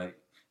people. Like,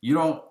 you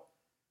don't.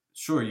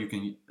 Sure, you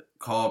can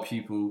call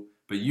people,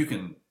 but you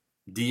can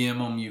DM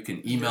them, you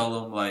can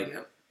email them, like,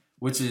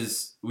 which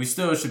is, we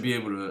still should be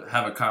able to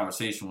have a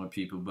conversation with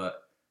people,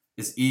 but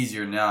it's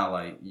easier now.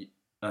 Like,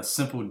 a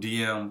simple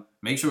DM,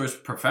 make sure it's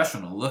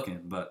professional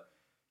looking, but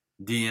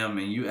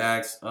DM and you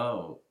ask,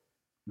 oh,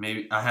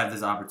 maybe I have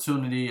this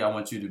opportunity, I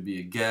want you to be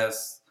a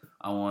guest,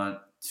 I want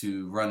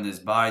to run this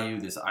by you,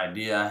 this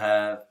idea I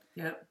have.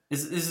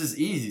 It's just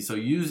easy, so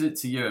use it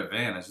to your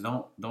advantage.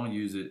 Don't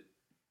use it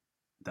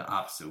the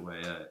opposite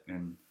way,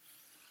 and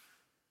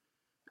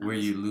where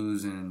you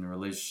lose in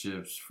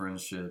relationships,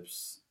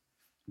 friendships,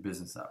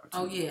 business opportunities.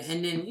 Oh yeah,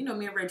 and then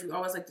me and Reg, we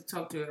always like to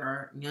talk to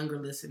our younger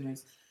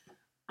listeners.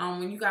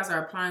 When you guys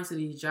are applying to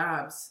these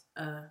jobs,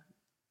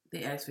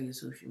 they ask for your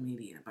social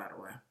media, by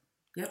the way.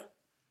 Yep.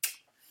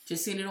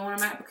 Just seen it on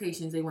my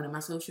applications. They wanted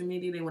my social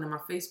media. They wanted my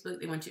Facebook.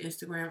 They want your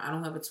Instagram. I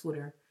don't have a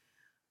Twitter.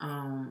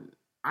 I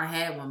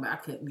had one, but I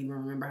couldn't even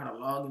remember how to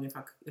log in if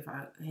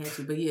I had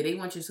to. But yeah, they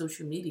want your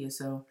social media,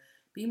 so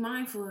be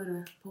mindful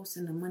of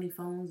posting the money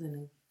phones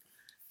and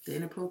the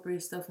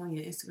inappropriate stuff on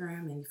your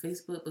Instagram and your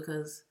Facebook,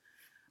 because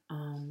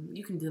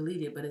you can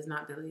delete it, but it's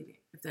not deleted,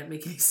 if that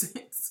makes any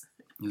sense.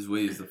 There's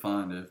ways to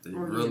find it if they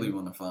really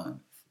want to find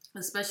it.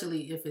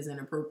 Especially if it's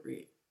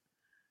inappropriate.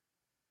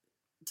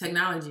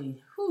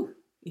 Technology,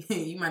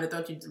 you might have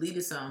thought you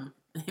deleted something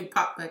and it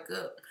popped back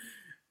up.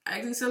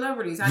 Actually,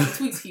 celebrities, how your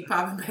tweets keep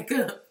popping back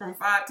up from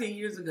 5-10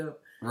 years ago.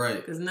 Right.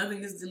 Because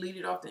nothing is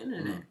deleted off the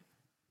internet.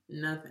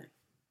 Nothing.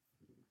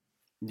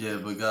 Yeah,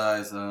 but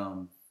guys,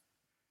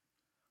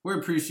 we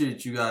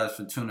appreciate you guys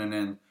for tuning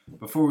in.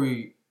 Before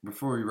we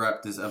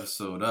wrap this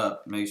episode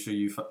up, make sure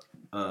you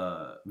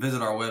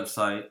visit our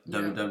website,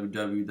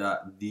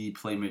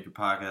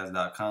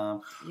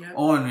 www.theplaymakerpodcast.com.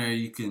 On there,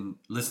 you can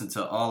listen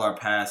to all our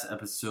past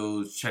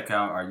episodes, check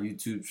out our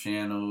YouTube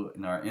channel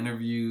and our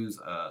interviews,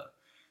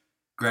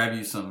 grab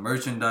you some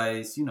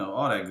merchandise,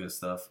 all that good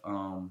stuff.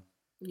 You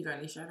got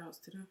any shout-outs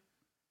today?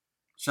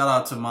 Shout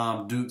out to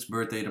Mom Duke's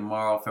birthday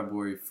tomorrow,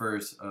 February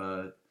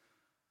 1st.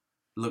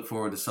 Look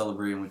forward to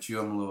celebrating with you.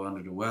 I'm a little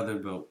under the weather,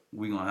 but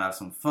we're going to have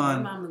some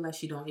fun. My mom looks like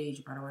she don't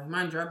age, by the way.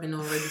 Mind you, I've been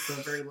on Reggie for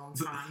a very long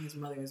time. His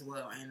mother as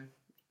well. And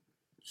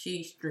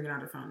she's drinking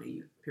out of fountain of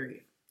youth,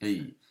 period.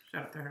 Hey.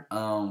 Shout out to her.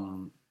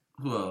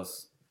 Who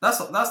else? That's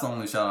the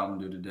only shout out I'm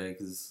going to do today,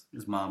 because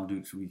it's Mom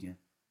Duke's weekend.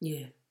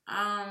 Yeah.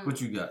 What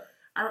you got?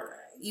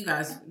 You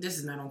guys, this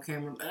is not on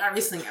camera, but I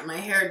recently got my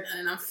hair done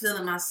and I'm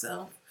feeling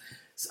myself.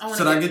 So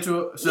Should I get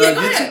you? Go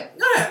ahead.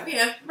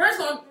 Yeah. Red's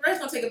gonna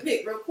take a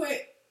pic real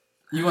quick.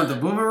 You want the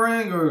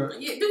boomerang or?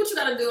 Yeah, do what you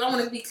gotta do. I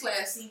want to be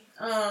classy.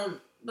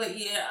 But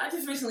yeah, I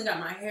just recently got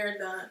my hair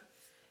done,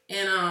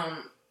 and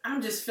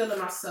I'm just feeling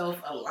myself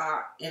a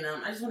lot. And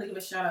I just want to give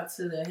a shout out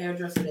to the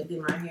hairdresser that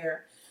did my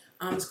hair.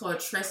 It's called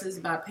Tresses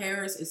by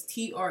Paris. It's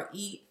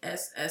TRESSSE.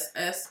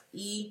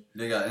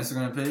 They got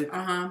Instagram page?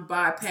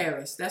 By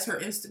Paris. That's her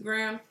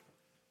Instagram.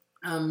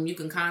 You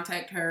can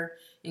contact her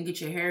and get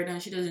your hair done.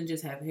 She doesn't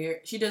just have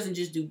hair. She doesn't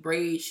just do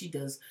braids. She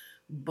does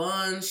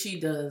buns. She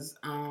does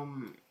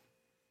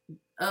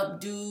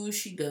updos.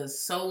 She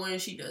does sewing.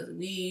 She does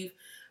weave.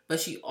 But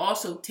she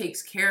also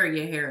takes care of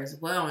your hair as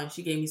well. And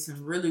she gave me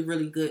some really,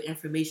 really good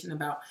information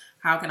about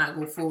how can I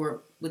go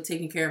forward with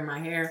taking care of my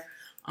hair.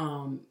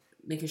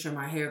 Making sure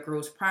my hair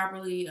grows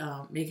properly,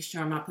 making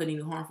sure I'm not putting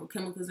any harmful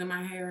chemicals in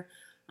my hair.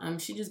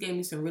 She just gave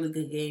me some really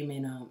good game,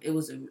 and it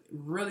was a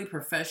really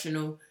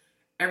professional.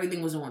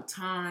 Everything was on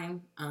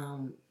time.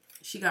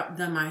 She got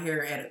done my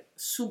hair at a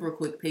super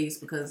quick pace,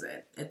 because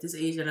at this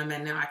age that I'm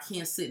at now, I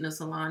can't sit in a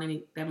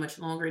salon that much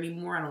longer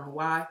anymore. I don't know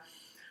why.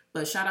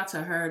 But shout out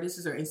to her. This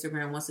is her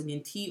Instagram. Once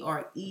again, TRESSES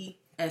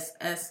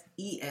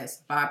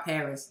by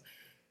Paris.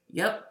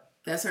 Yep,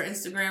 that's her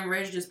Instagram.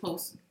 Reg just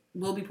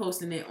we'll be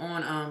posting it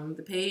on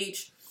the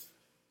page.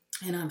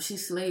 And she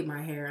slayed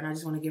my hair, and I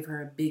just want to give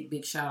her a big,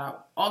 big shout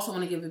out. Also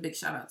want to give a big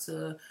shout out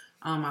to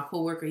my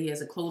coworker. He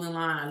has a clothing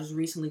line. I just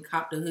recently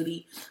copped a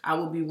hoodie. I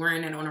will be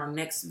wearing it on our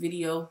next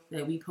video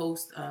that we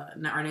post,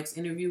 our next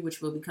interview,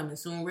 which will be coming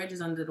soon. Reg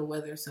is under the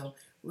weather, so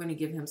we're going to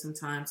give him some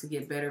time to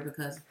get better,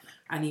 because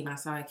I need my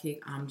sidekick.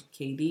 I'm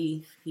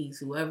KD. He's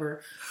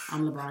whoever.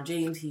 I'm LeBron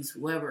James. He's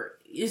whoever.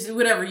 it's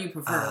whatever you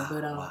prefer.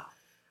 But wow.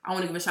 I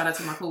want to give a shout out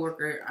to my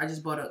coworker. I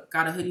just got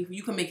a hoodie.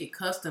 You can make it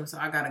custom, so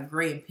I got a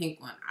gray and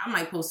pink one. I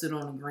might post it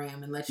on the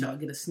gram and let y'all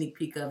get a sneak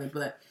peek of it.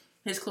 But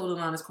his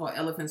clothing line is called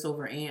Elephants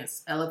Over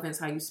Ants. Elephants,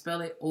 how you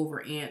spell it?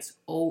 Over Ants.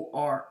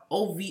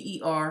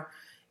 OVERANTS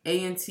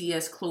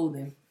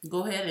Clothing.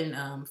 Go ahead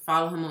and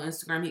follow him on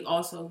Instagram.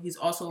 He's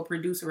also a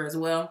producer as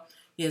well.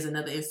 He has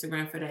another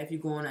Instagram for that. If you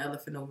go on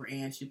Elephant Over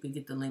Ants, you can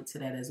get the link to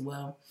that as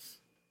well.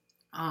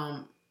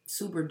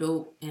 Super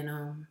dope,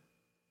 and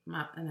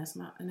that's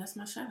my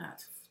shout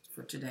out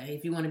for today.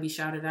 If you want to be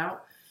shouted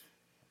out,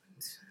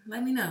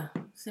 let me know.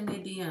 Send me a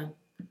DM.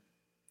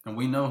 And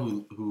we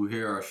know who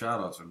hear our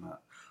shout outs or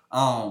not.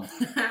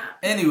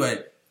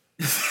 Anyway.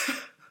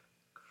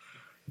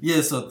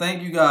 Yeah, so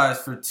thank you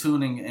guys for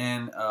tuning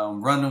in.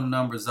 Run them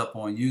numbers up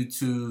on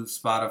YouTube,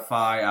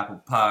 Spotify,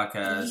 Apple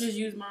Podcasts. Did you just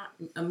use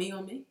me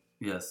on me?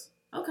 Yes.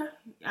 Okay.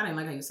 I didn't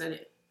like how you said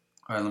it.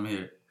 All right, let me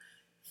hear it.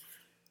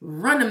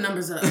 Run them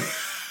numbers up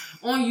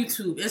on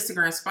YouTube,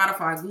 Instagram,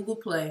 Spotify, Google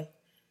Play.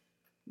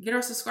 Get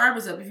our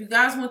subscribers up. If you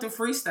guys want the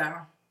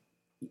freestyle,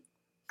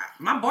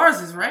 my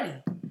bars is ready.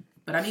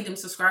 But I need them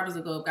subscribers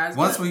to go up, guys.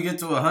 Once we get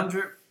to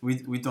 100,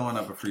 we throwing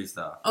up a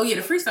freestyle. Oh, yeah,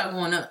 the freestyle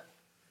going up.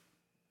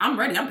 I'm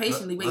ready. I'm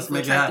patiently waiting for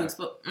a track to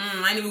explode.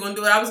 I ain't even going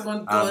to do it. I was going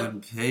to do it. I've been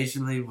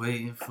patiently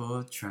waiting for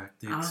a track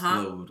to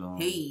explode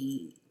on.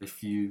 Hey.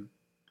 If you...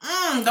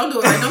 don't do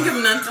it. Right? Don't give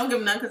them none. Don't give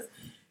them none.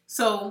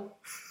 So,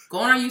 go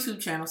on our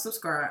YouTube channel.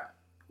 Subscribe.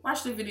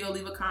 Watch the video.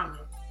 Leave a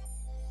comment.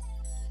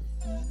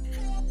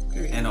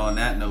 Period. And on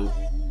that note,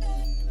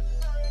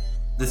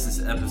 this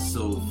is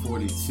episode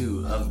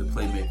 42 of the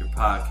Playmaker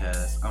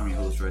Podcast. I'm your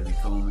host, Reggie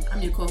Coleman.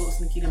 I'm your co-host,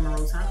 Nikita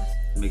Monroe Thomas.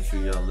 Make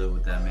sure y'all live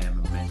with that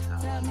Mamba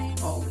Mentality.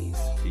 Always.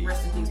 Peace.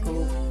 Rest in peace,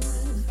 Cole.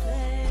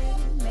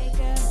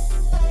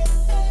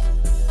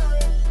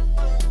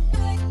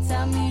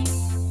 Tell me,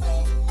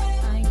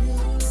 are you a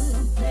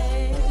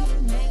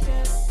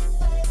playmaker?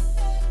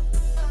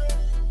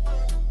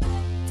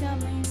 Tell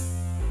me,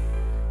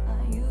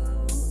 are you a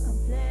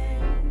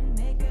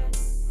playmaker?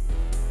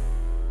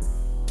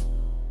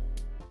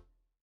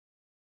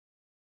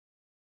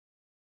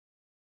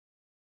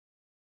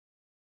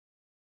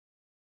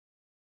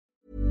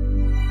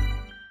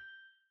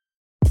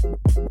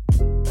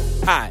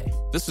 Hi,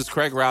 this is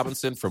Craig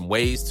Robinson from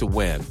Ways to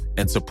Win,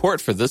 and support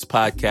for this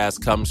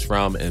podcast comes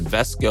from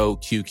Invesco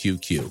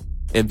QQQ.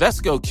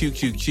 Invesco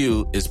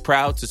QQQ is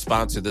proud to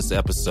sponsor this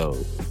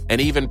episode, and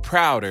even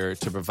prouder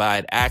to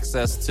provide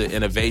access to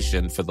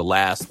innovation for the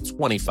last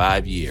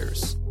 25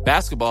 years.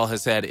 Basketball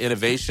has had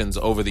innovations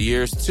over the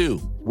years, too.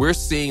 We're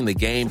seeing the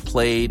game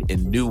played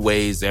in new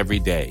ways every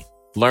day.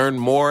 Learn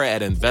more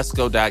at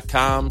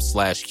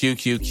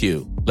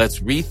Invesco.com/QQQ. Let's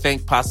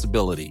rethink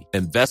possibility.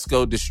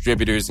 Invesco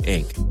Distributors,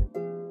 Inc.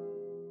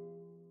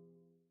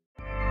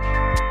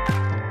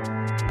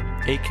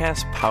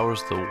 Acast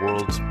powers the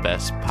world's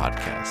best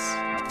podcasts.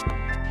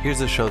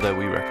 Here's a show that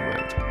we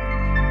recommend.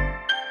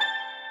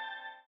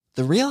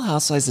 The Real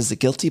Housewives is a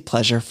guilty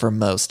pleasure for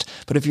most,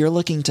 but if you're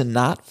looking to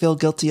not feel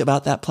guilty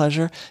about that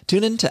pleasure,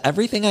 tune in to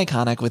Everything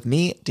Iconic with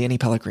me, Danny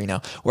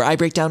Pellegrino, where I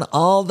break down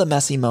all the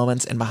messy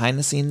moments and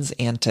behind-the-scenes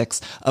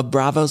antics of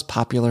Bravo's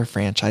popular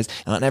franchise.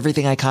 And on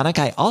Everything Iconic,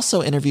 I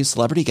also interview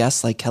celebrity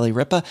guests like Kelly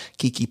Ripa,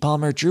 Keke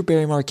Palmer, Drew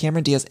Barrymore,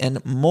 Cameron Diaz,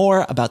 and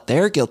more about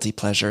their guilty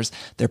pleasures,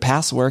 their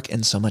past work,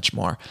 and so much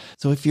more.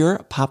 So if you're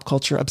pop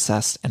culture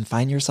obsessed and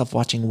find yourself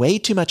watching way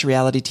too much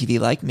reality TV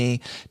like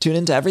me, tune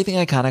in to Everything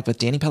Iconic with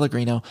Danny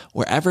Pellegrino,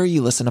 wherever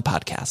you listen to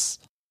podcasts.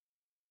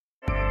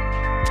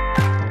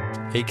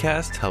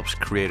 Acast helps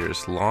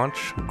creators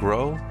launch,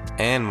 grow,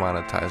 and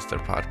monetize their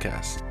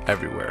podcasts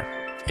everywhere.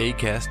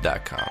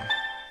 Acast.com.